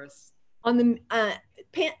out for us. On the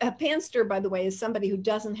Panster, by the way, is somebody who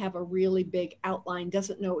doesn't have a really big outline,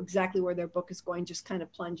 doesn't know exactly where their book is going, just kind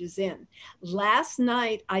of plunges in. Last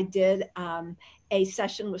night, I did a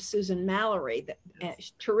session with Susan Mallory, a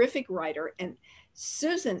terrific writer, and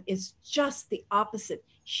Susan is just the opposite.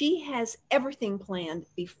 She has everything planned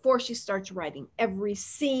before she starts writing. Every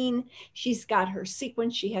scene, she's got her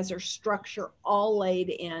sequence, she has her structure all laid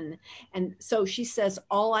in. And so she says,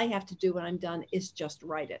 all I have to do when I'm done is just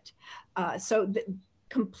write it. So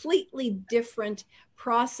completely different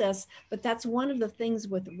process, but that's one of the things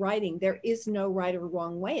with writing. There is no right or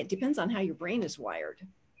wrong way. It depends on how your brain is wired.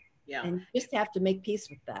 Yeah. And you just have to make peace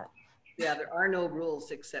with that. Yeah, there are no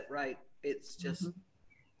rules except right. It's just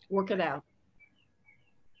work it out.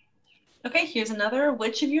 Okay, here's another.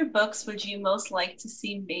 Which of your books would you most like to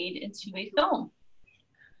see made into a film?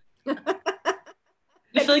 I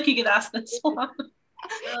feel like you could ask this one.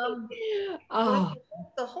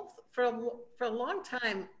 For a long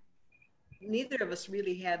time, neither of us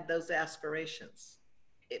really had those aspirations,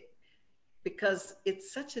 because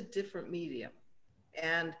it's such a different medium,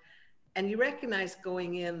 and you recognize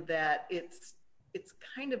going in that it's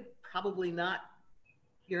kind of probably not.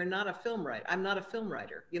 You're not a film writer. I'm not a film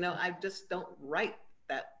writer. You know, I just don't write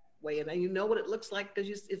that way. And you know what it looks like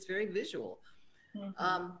because it's very visual.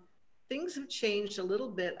 Mm-hmm. Things have changed a little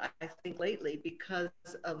bit, I think, lately because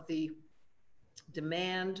of the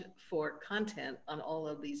demand for content on all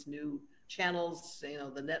of these new channels, you know,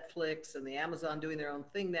 the Netflix and the Amazon doing their own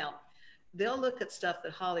thing now. They'll look at stuff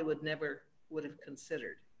that Hollywood never would have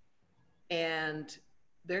considered. And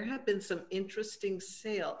there have been some interesting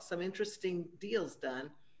deals done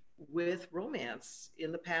with romance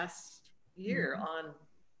in the past year on,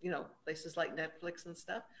 you know, places like Netflix and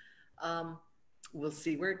stuff. We'll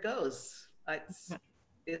see where it goes.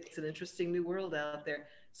 It's an interesting new world out there.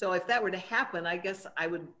 So if that were to happen, I guess I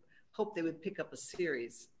would hope they would pick up a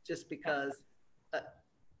series, just because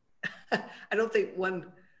I don't think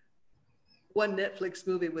one Netflix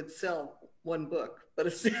movie would sell one book, but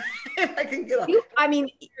if I can get on. I mean,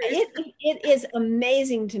 it is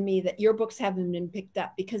amazing to me that your books haven't been picked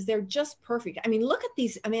up, because they're just perfect. I mean, look at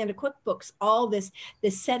these Amanda Quick books, all this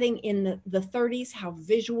setting in the 30s, how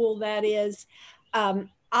visual that is. I'm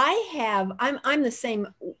the same.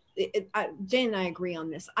 Jane and I agree on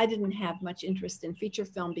this. I didn't have much interest in feature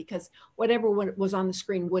film because whatever was on the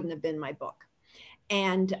screen wouldn't have been my book.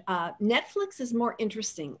 And Netflix is more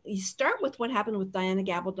interesting. You start with what happened with Diana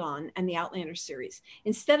Gabaldon and the Outlander series.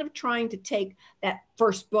 Instead of trying to take that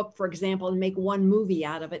first book, for example, and make one movie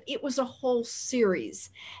out of it, it was a whole series.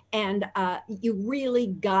 And you really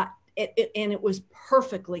got it, and it was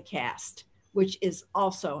perfectly cast, which is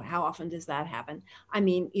also, how often does that happen? I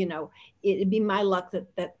mean, you know, it'd be my luck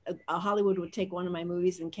that Hollywood would take one of my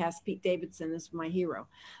movies and cast Pete Davidson as my hero.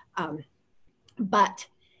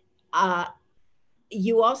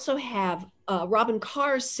 You also have Robin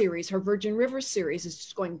Carr's series, her Virgin River series is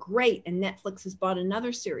just going great, and Netflix has bought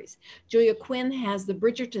another series. Julia Quinn has the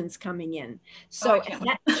Bridgertons coming in. So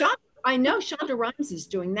I know Shonda Rhimes is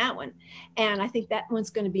doing that one, and I think that one's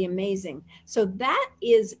going to be amazing. So that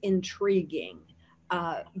is intriguing,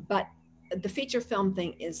 but the feature film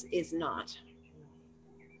thing is not.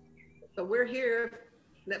 But we're here.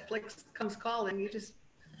 Netflix comes calling. You just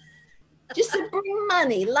to bring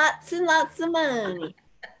money, lots and lots of money.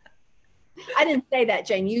 I didn't say that,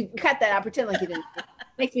 Jane. You cut that out. Pretend like you didn't.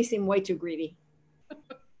 Makes me seem way too greedy.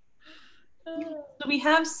 So we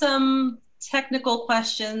have some technical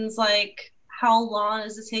questions like, how long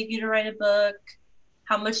does it take you to write a book?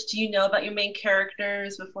 How much do you know about your main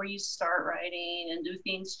characters before you start writing? And do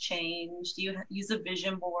things change? Do you use a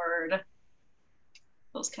vision board?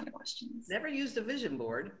 Those kind of questions. Never used a vision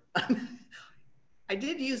board. I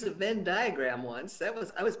did use a Venn diagram once. I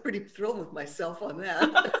was pretty thrilled with myself on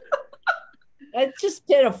that. It's just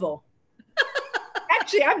pitiful.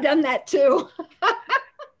 Actually, I've done that too.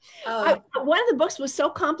 One of the books was so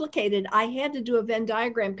complicated, I had to do a Venn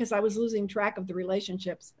diagram because I was losing track of the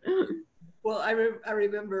relationships. Well, I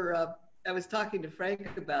remember I was talking to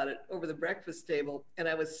Frank about it over the breakfast table, and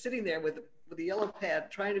I was sitting there with the yellow pad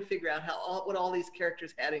trying to figure out what all these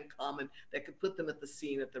characters had in common that could put them at the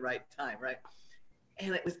scene at the right time, right?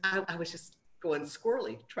 And I was just going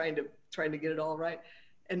squirrely, trying to get it all right.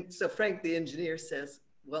 And so Frank, the engineer, says,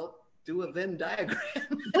 well, do a Venn diagram.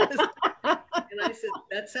 And I said,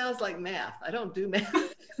 that sounds like math. I don't do math.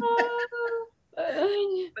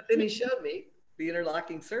 But then he showed me the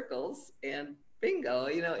interlocking circles, and Bingo.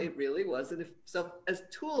 You know, it really was. And so as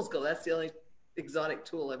tools go, that's the only exotic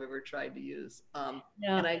tool I've ever tried to use.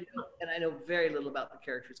 Yeah. And I know very little about the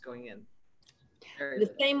characters going in.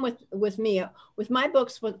 The same with me. With my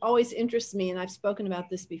books, what always interests me, and I've spoken about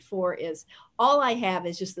this before, is all I have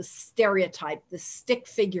is just the stereotype, the stick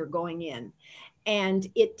figure going in. And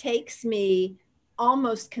it takes me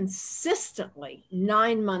almost consistently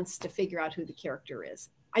 9 months to figure out who the character is.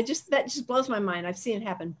 That just blows my mind. I've seen it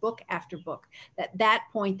happen book after book. At that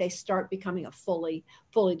point, they start becoming a fully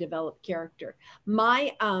developed character.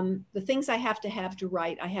 The things I have to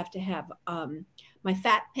write, I have to have my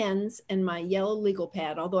fat pens and my yellow legal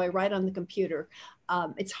pad. Although I write on the computer,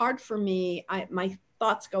 it's hard for me. My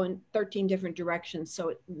thoughts go in 13 different directions,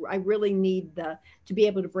 so I really need to be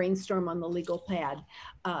able to brainstorm on the legal pad.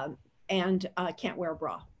 And can't wear a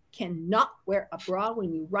bra. Cannot wear a bra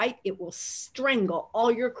when you write. It will strangle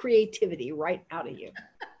all your creativity right out of you.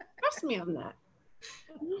 Trust me on that.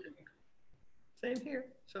 Same here.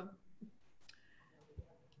 So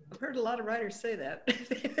I've heard a lot of writers say that.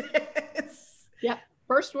 Yeah.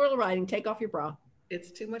 First rule of writing, take off your bra.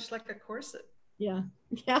 It's too much like a corset. Yeah.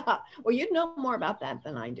 Yeah. Well, you'd know more about that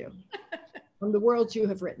than I do from the worlds you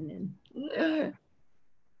have written in.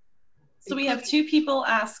 So we have two people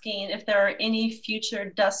asking if there are any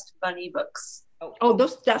future Dust Bunny books. Oh,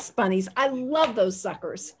 those Dust Bunnies. I love those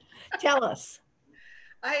suckers. Tell us.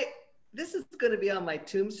 This is going to be on my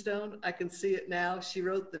tombstone. I can see it now. She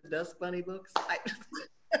wrote the Dust Bunny books.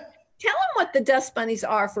 Tell them what the Dust Bunnies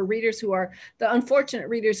are for readers who are the unfortunate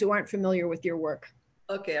readers who aren't familiar with your work.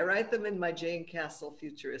 Okay, I write them in my Jayne Castle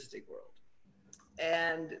futuristic world.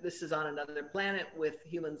 And this is on another planet with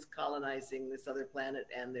humans colonizing this other planet,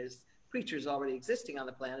 and there's creatures already existing on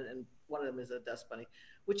the planet, and one of them is a dust bunny,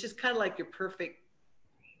 which is kind of like your perfect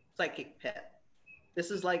psychic pet.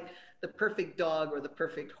 This is like the perfect dog or the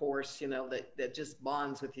perfect horse, you know, that just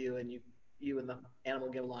bonds with you, and you and the animal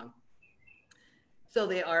get along. So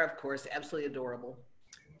they are, of course, absolutely adorable,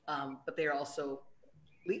 but they are also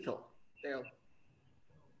lethal.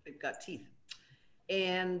 They've got teeth,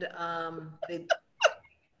 and they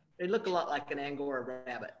look a lot like an Angora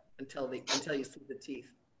rabbit until you see the teeth.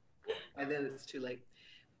 And then it's too late.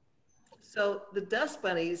 So the Dust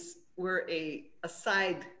Bunnies were a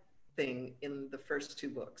side thing in the first two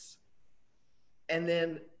books. And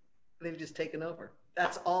then they've just taken over.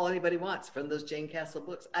 That's all anybody wants from those Jayne Castle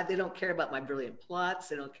books. They don't care about my brilliant plots.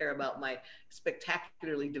 They don't care about my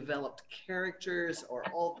spectacularly developed characters or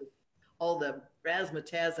all the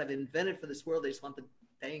razzmatazz I've invented for this world. They just want the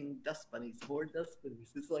dang Dust Bunnies, more Dust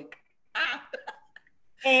Bunnies. It's like, ah.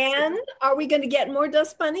 And are we going to get more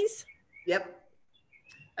Dust Bunnies? Yep.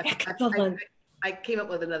 I came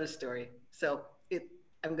up with another story, so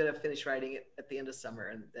I'm going to finish writing it at the end of summer,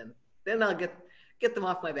 and then I'll get them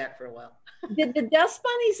off my back for a while. Did the Dust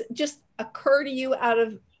Bunnies just occur to you out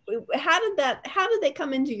of how did they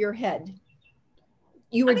come into your head?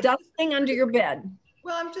 You were dusting under your bed.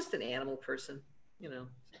 Well, I'm just an animal person, you know.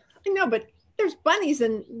 I know, but there's bunnies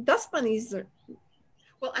and Dust Bunnies are.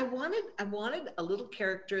 Well, I wanted a little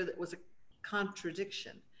character that was a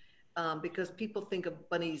contradiction, because people think of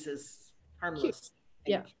bunnies as harmless.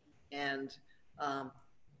 Yeah. And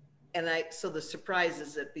so the surprise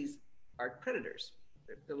is that these are predators.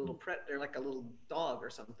 They're like a little dog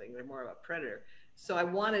or something. They're more of a predator. So I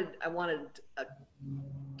wanted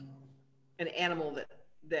an animal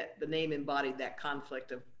that the name embodied that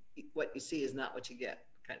conflict of what you see is not what you get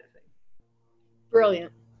kind of thing.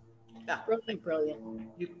 Brilliant. Yeah. Brilliant.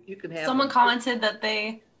 You can have. Someone commented that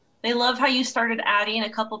they love how you started adding a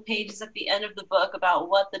couple pages at the end of the book about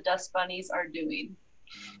what the Dust Bunnies are doing.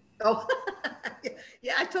 Oh,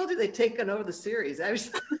 yeah, I told you they'd taken over the series. I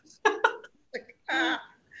was like,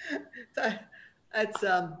 it's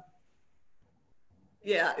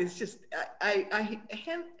yeah, it's just I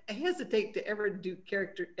hesitate to ever do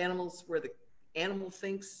character animals where the animal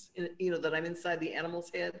thinks, you know, that I'm inside the animal's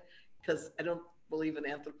head, because I don't believe in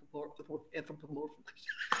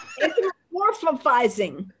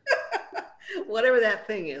Anthropomorphizing. Whatever that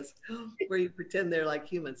thing is, where you pretend they're like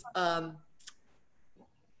humans.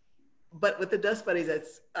 But with the Dust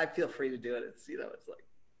Bunnies, I feel free to do it. It's, you know, it's like,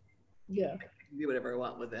 yeah, I can do whatever I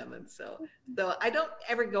want with them. And so I don't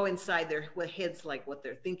ever go inside their heads, like what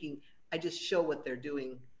they're thinking. I just show what they're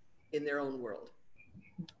doing in their own world.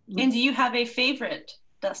 And do you have a favorite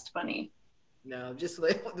Dust Bunny? No, just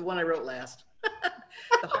the one I wrote last.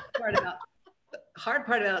 The hard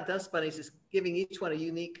part about Dust Bunnies is giving each one a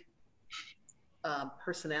unique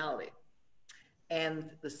personality.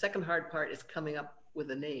 And the second hard part is coming up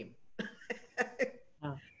with a name.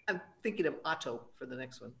 I'm thinking of Otto for the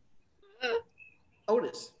next one.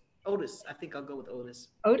 Otis. Otis. I think I'll go with Otis.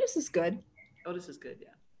 Otis is good. Otis is good,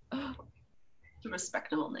 yeah. It's a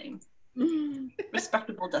respectable name. Mm.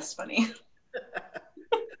 Respectable Destiny.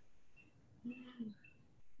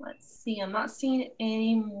 Let's see. I'm not seeing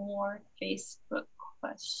any more Facebook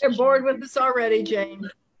questions. They're bored with us already, Jane.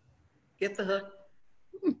 Get the hook.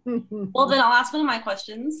 Well, then I'll ask one of my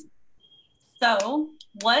questions. So,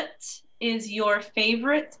 what is your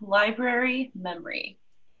favorite library memory?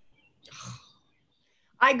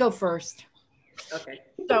 I go first. Okay.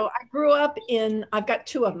 So I grew up in, I've got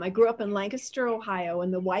two of them. I grew up in Lancaster, Ohio,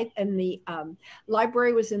 and the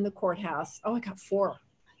library was in the courthouse. Oh, I got four.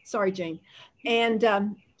 Sorry, Jane. And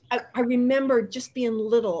I remember just being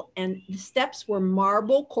little, and the steps were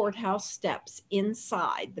marble courthouse steps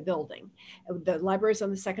inside the building. The library's on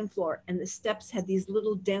the second floor, and the steps had these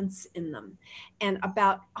little dents in them. And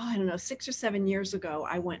about, I don't know, 6 or 7 years ago,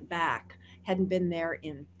 I went back, hadn't been there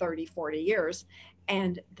in 30, 40 years.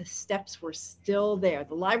 And the steps were still there.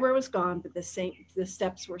 The library was gone, but the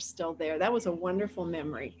steps were still there. That was a wonderful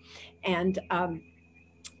memory. And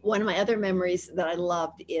one of my other memories that I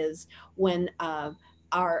loved is when I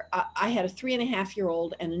had a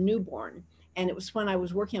 3.5-year-old and a newborn. And it was when I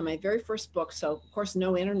was working on my very first book. So of course,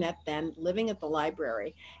 no internet then, living at the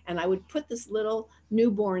library. And I would put this little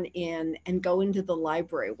newborn in and go into the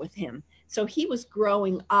library with him. So he was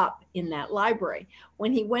growing up in that library.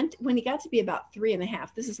 When he got to be about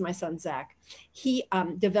 3.5, this is my son, Zach, he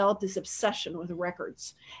developed this obsession with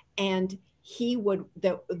records. And he would,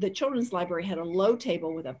 the children's library had a low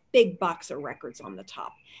table with a big box of records on the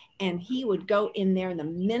top. And he would go in there, and the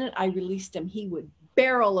minute I released him, he would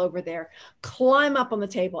barrel over there, climb up on the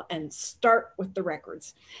table, and start with the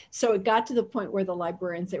records. So it got to the point where the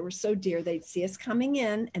librarians, they were so dear, they'd see us coming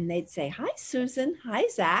in and they'd say, "Hi, Susan. Hi,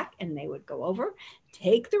 Zach." And they would go over,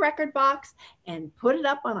 take the record box, and put it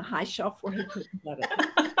up on a high shelf where he couldn't get it.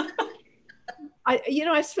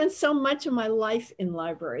 I spent so much of my life in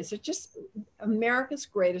libraries. It's just America's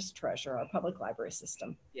greatest treasure, our public library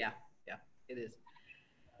system. Yeah, it is.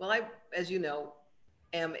 Well, I, as you know,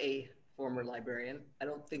 am a former librarian. I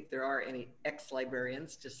don't think there are any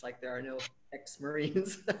ex-librarians, just like there are no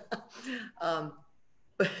ex-Marines.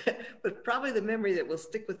 But probably the memory that will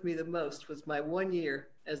stick with me the most was my 1 year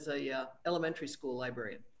as a elementary school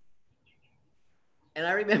librarian. And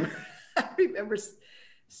I remember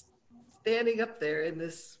standing up there in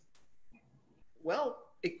this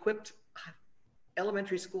well-equipped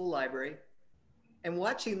elementary school library and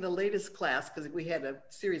watching the latest class, because we had a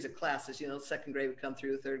series of classes, second grade would come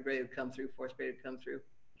through, third grade would come through, fourth grade would come through.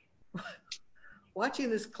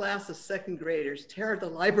 Watching this class of second graders tear the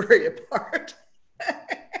library apart,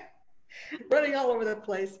 running all over the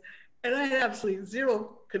place. And I had absolutely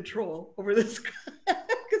zero control over this.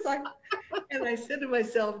 And I said to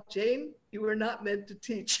myself, "Jane, you were not meant to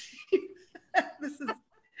teach.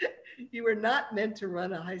 You were not meant to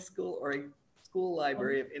run a high school or a school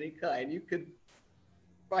library of any kind. You could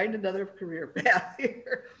find another career path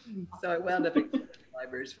here." So I wound up in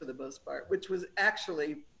libraries for the most part, which was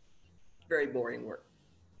actually very boring work.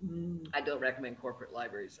 I don't recommend corporate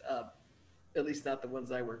libraries, at least not the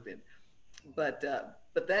ones I worked in. But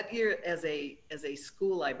that year as a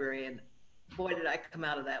school librarian, boy, did I come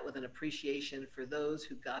out of that with an appreciation for those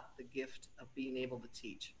who got the gift of being able to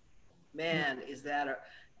teach. Man, is that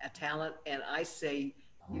a talent. And I say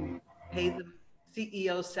you pay them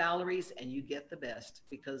CEO salaries and you get the best,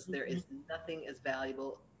 because there is nothing as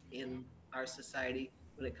valuable in our society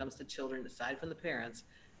when it comes to children, aside from the parents,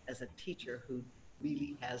 as a teacher who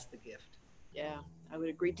really has the gift. Yeah, I would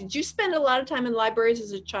agree. Did you spend a lot of time in libraries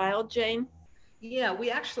as a child, Jane? Yeah,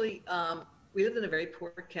 we actually, we lived in a very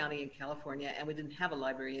poor county in California, and we didn't have a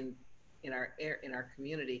library in our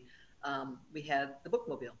community. We had the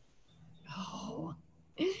bookmobile. Oh,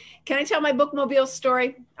 can I tell my bookmobile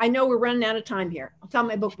story? I know we're running out of time here. I'll tell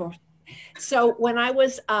my bookmobile. So when I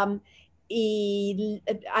was, I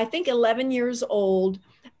think 11 years old,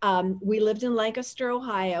 we lived in Lancaster,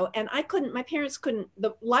 Ohio, and my parents couldn't,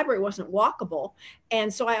 the library wasn't walkable.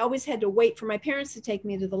 And so I always had to wait for my parents to take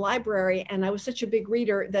me to the library. And I was such a big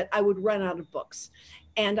reader that I would run out of books.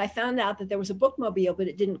 And I found out that there was a bookmobile, but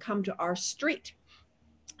it didn't come to our street.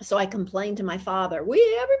 So I complained to my father,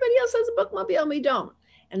 everybody else has a bookmobile and we don't.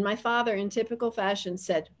 And my father, in typical fashion,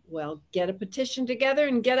 said, "Well, get a petition together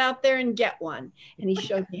and get out there and get one." And he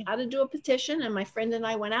showed me how to do a petition. And my friend and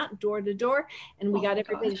I went out door to door, and we got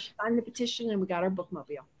everybody to sign the petition, and we got our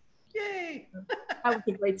bookmobile. Yay! That was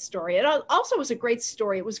a great story. It also was a great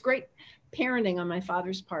story. It was great parenting on my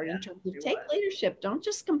father's part in terms of take leadership. Don't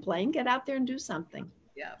just complain. Get out there and do something.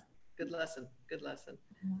 Yeah, good lesson. Good lesson.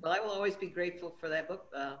 Well, I will always be grateful for that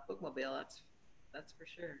bookmobile. That's for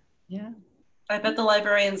sure. Yeah. I bet the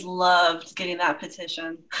librarians loved getting that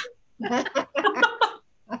petition.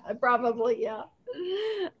 Probably, yeah.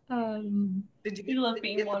 Did you We love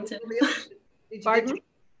being wanted. Pardon?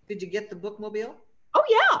 Did you get the bookmobile? Oh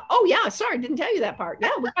yeah. Oh yeah. Sorry, didn't tell you that part.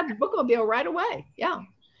 Yeah, we got the bookmobile right away. Yeah.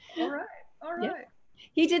 All right. All right. Yeah.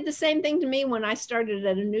 He did the same thing to me when I started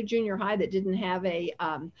at a new junior high that didn't have a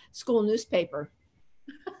school newspaper.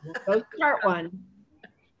 Go start one.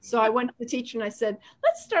 So I went to the teacher and I said,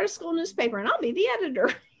 let's start a school newspaper and I'll be the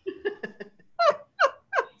editor.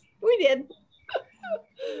 We did.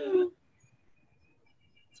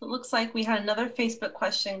 So it looks like we had another Facebook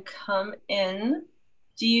question come in.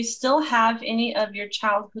 Do you still have any of your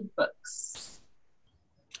childhood books?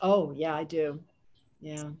 Oh, yeah, I do.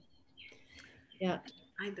 Yeah. Yeah.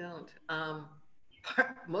 I don't.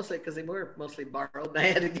 Mostly because they were mostly borrowed and I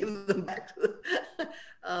had to give them back to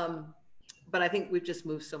them. But I think we've just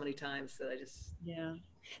moved so many times that I just, Yeah.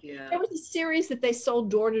 yeah. There was a series that they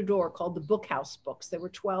sold door to door called the Bookhouse books. There were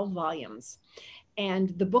 12 volumes. And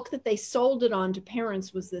the book that they sold it on to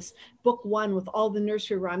parents was this book one with all the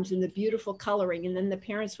nursery rhymes and the beautiful coloring. And then the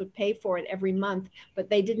parents would pay for it every month, but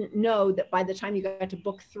they didn't know that by the time you got to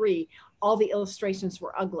book three, all the illustrations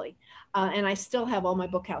were ugly. And I still have all my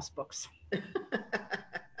Bookhouse books.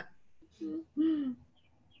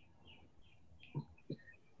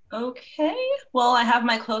 Okay, well, I have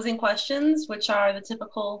my closing questions, which are the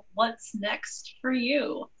typical, what's next for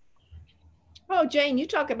you? Oh, Jane, you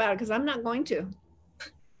talk about it because I'm not going to.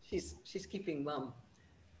 She's keeping mum.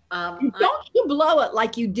 Don't you blow it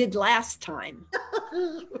like you did last time.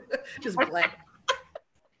 Just blank.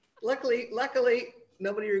 Luckily,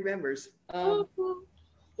 nobody remembers. Well,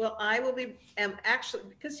 I will be actually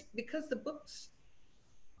because the books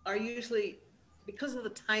are usually, because of the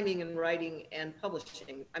timing and writing and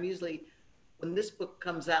publishing, I'm usually, when this book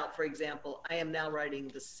comes out, for example, I am now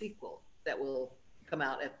writing the sequel that will come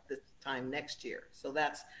out at the time next year. So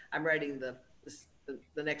I'm writing the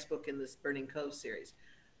next book in this Burning Cove series.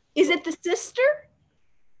 Is it the sister?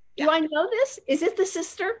 Yeah. Do I know this? Is it the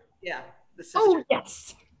sister? Yeah, the sister. Oh,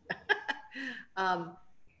 yes.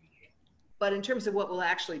 But in terms of what will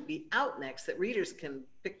actually be out next that readers can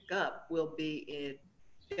pick up will be in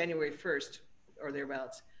January 1st or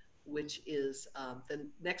thereabouts, which is the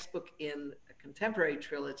next book in a contemporary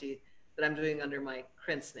trilogy that I'm doing under my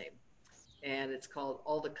Krentz name. And it's called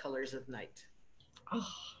All the Colors of Night.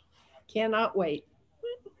 Oh, cannot wait.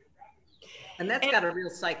 And that's got a real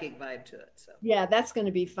psychic vibe to it. So yeah, that's going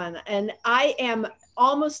to be fun. And I am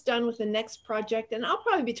almost done with the next project, and I'll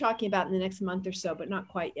probably be talking about it in the next month or so, but not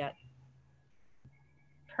quite yet.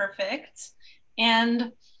 Perfect.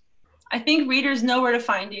 And I think readers know where to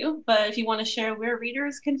find you, but if you want to share where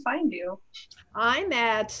readers can find you. I'm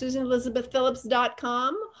at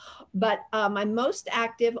SusanElizabethPhillips.com, but I'm most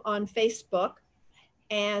active on Facebook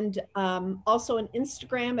and also on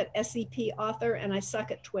Instagram at SEP Author, and I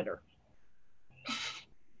suck at Twitter.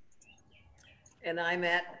 And I'm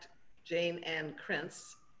at Jane Ann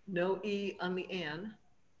Krentz, no E on the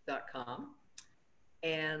N.com,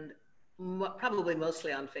 and probably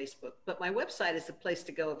mostly on Facebook. But my website is the place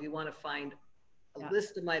to go if you want to find a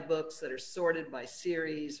list of my books that are sorted by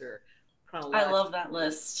series or chronological. I love that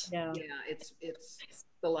list. Yeah, it's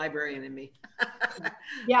the librarian in me.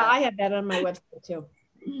 Yeah, I have that on my website too.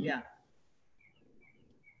 Yeah.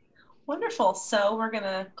 Wonderful. So we're going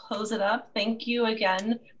to close it up. Thank you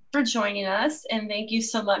again for joining us. And thank you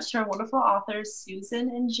so much to our wonderful authors, Susan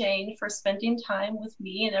and Jane, for spending time with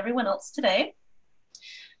me and everyone else today.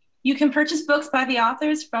 You can purchase books by the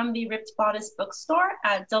authors from the Ripped Bodice bookstore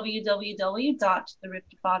at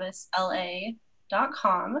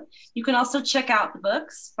www.therippedbodicela.com. You can also check out the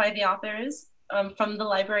books by the authors from the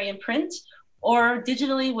library in print or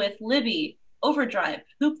digitally with Libby, Overdrive,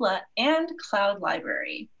 Hoopla, and Cloud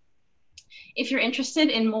Library. If you're interested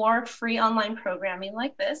in more free online programming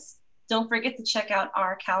like this, don't forget to check out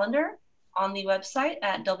our calendar on the website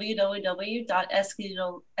at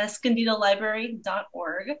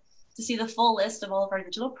www.escondidolibrary.org to see the full list of all of our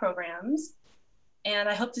digital programs. And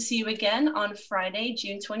I hope to see you again on Friday,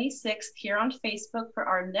 June 26th here on Facebook for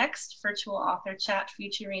our next virtual author chat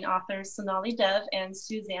featuring authors Sonali Dev and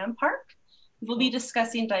Suzanne Park. We'll be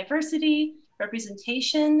discussing diversity,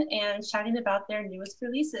 representation, and chatting about their newest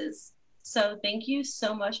releases. So thank you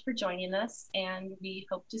so much for joining us, and we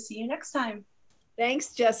hope to see you next time.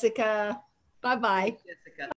 Thanks, Jessica. Bye-bye. Jessica.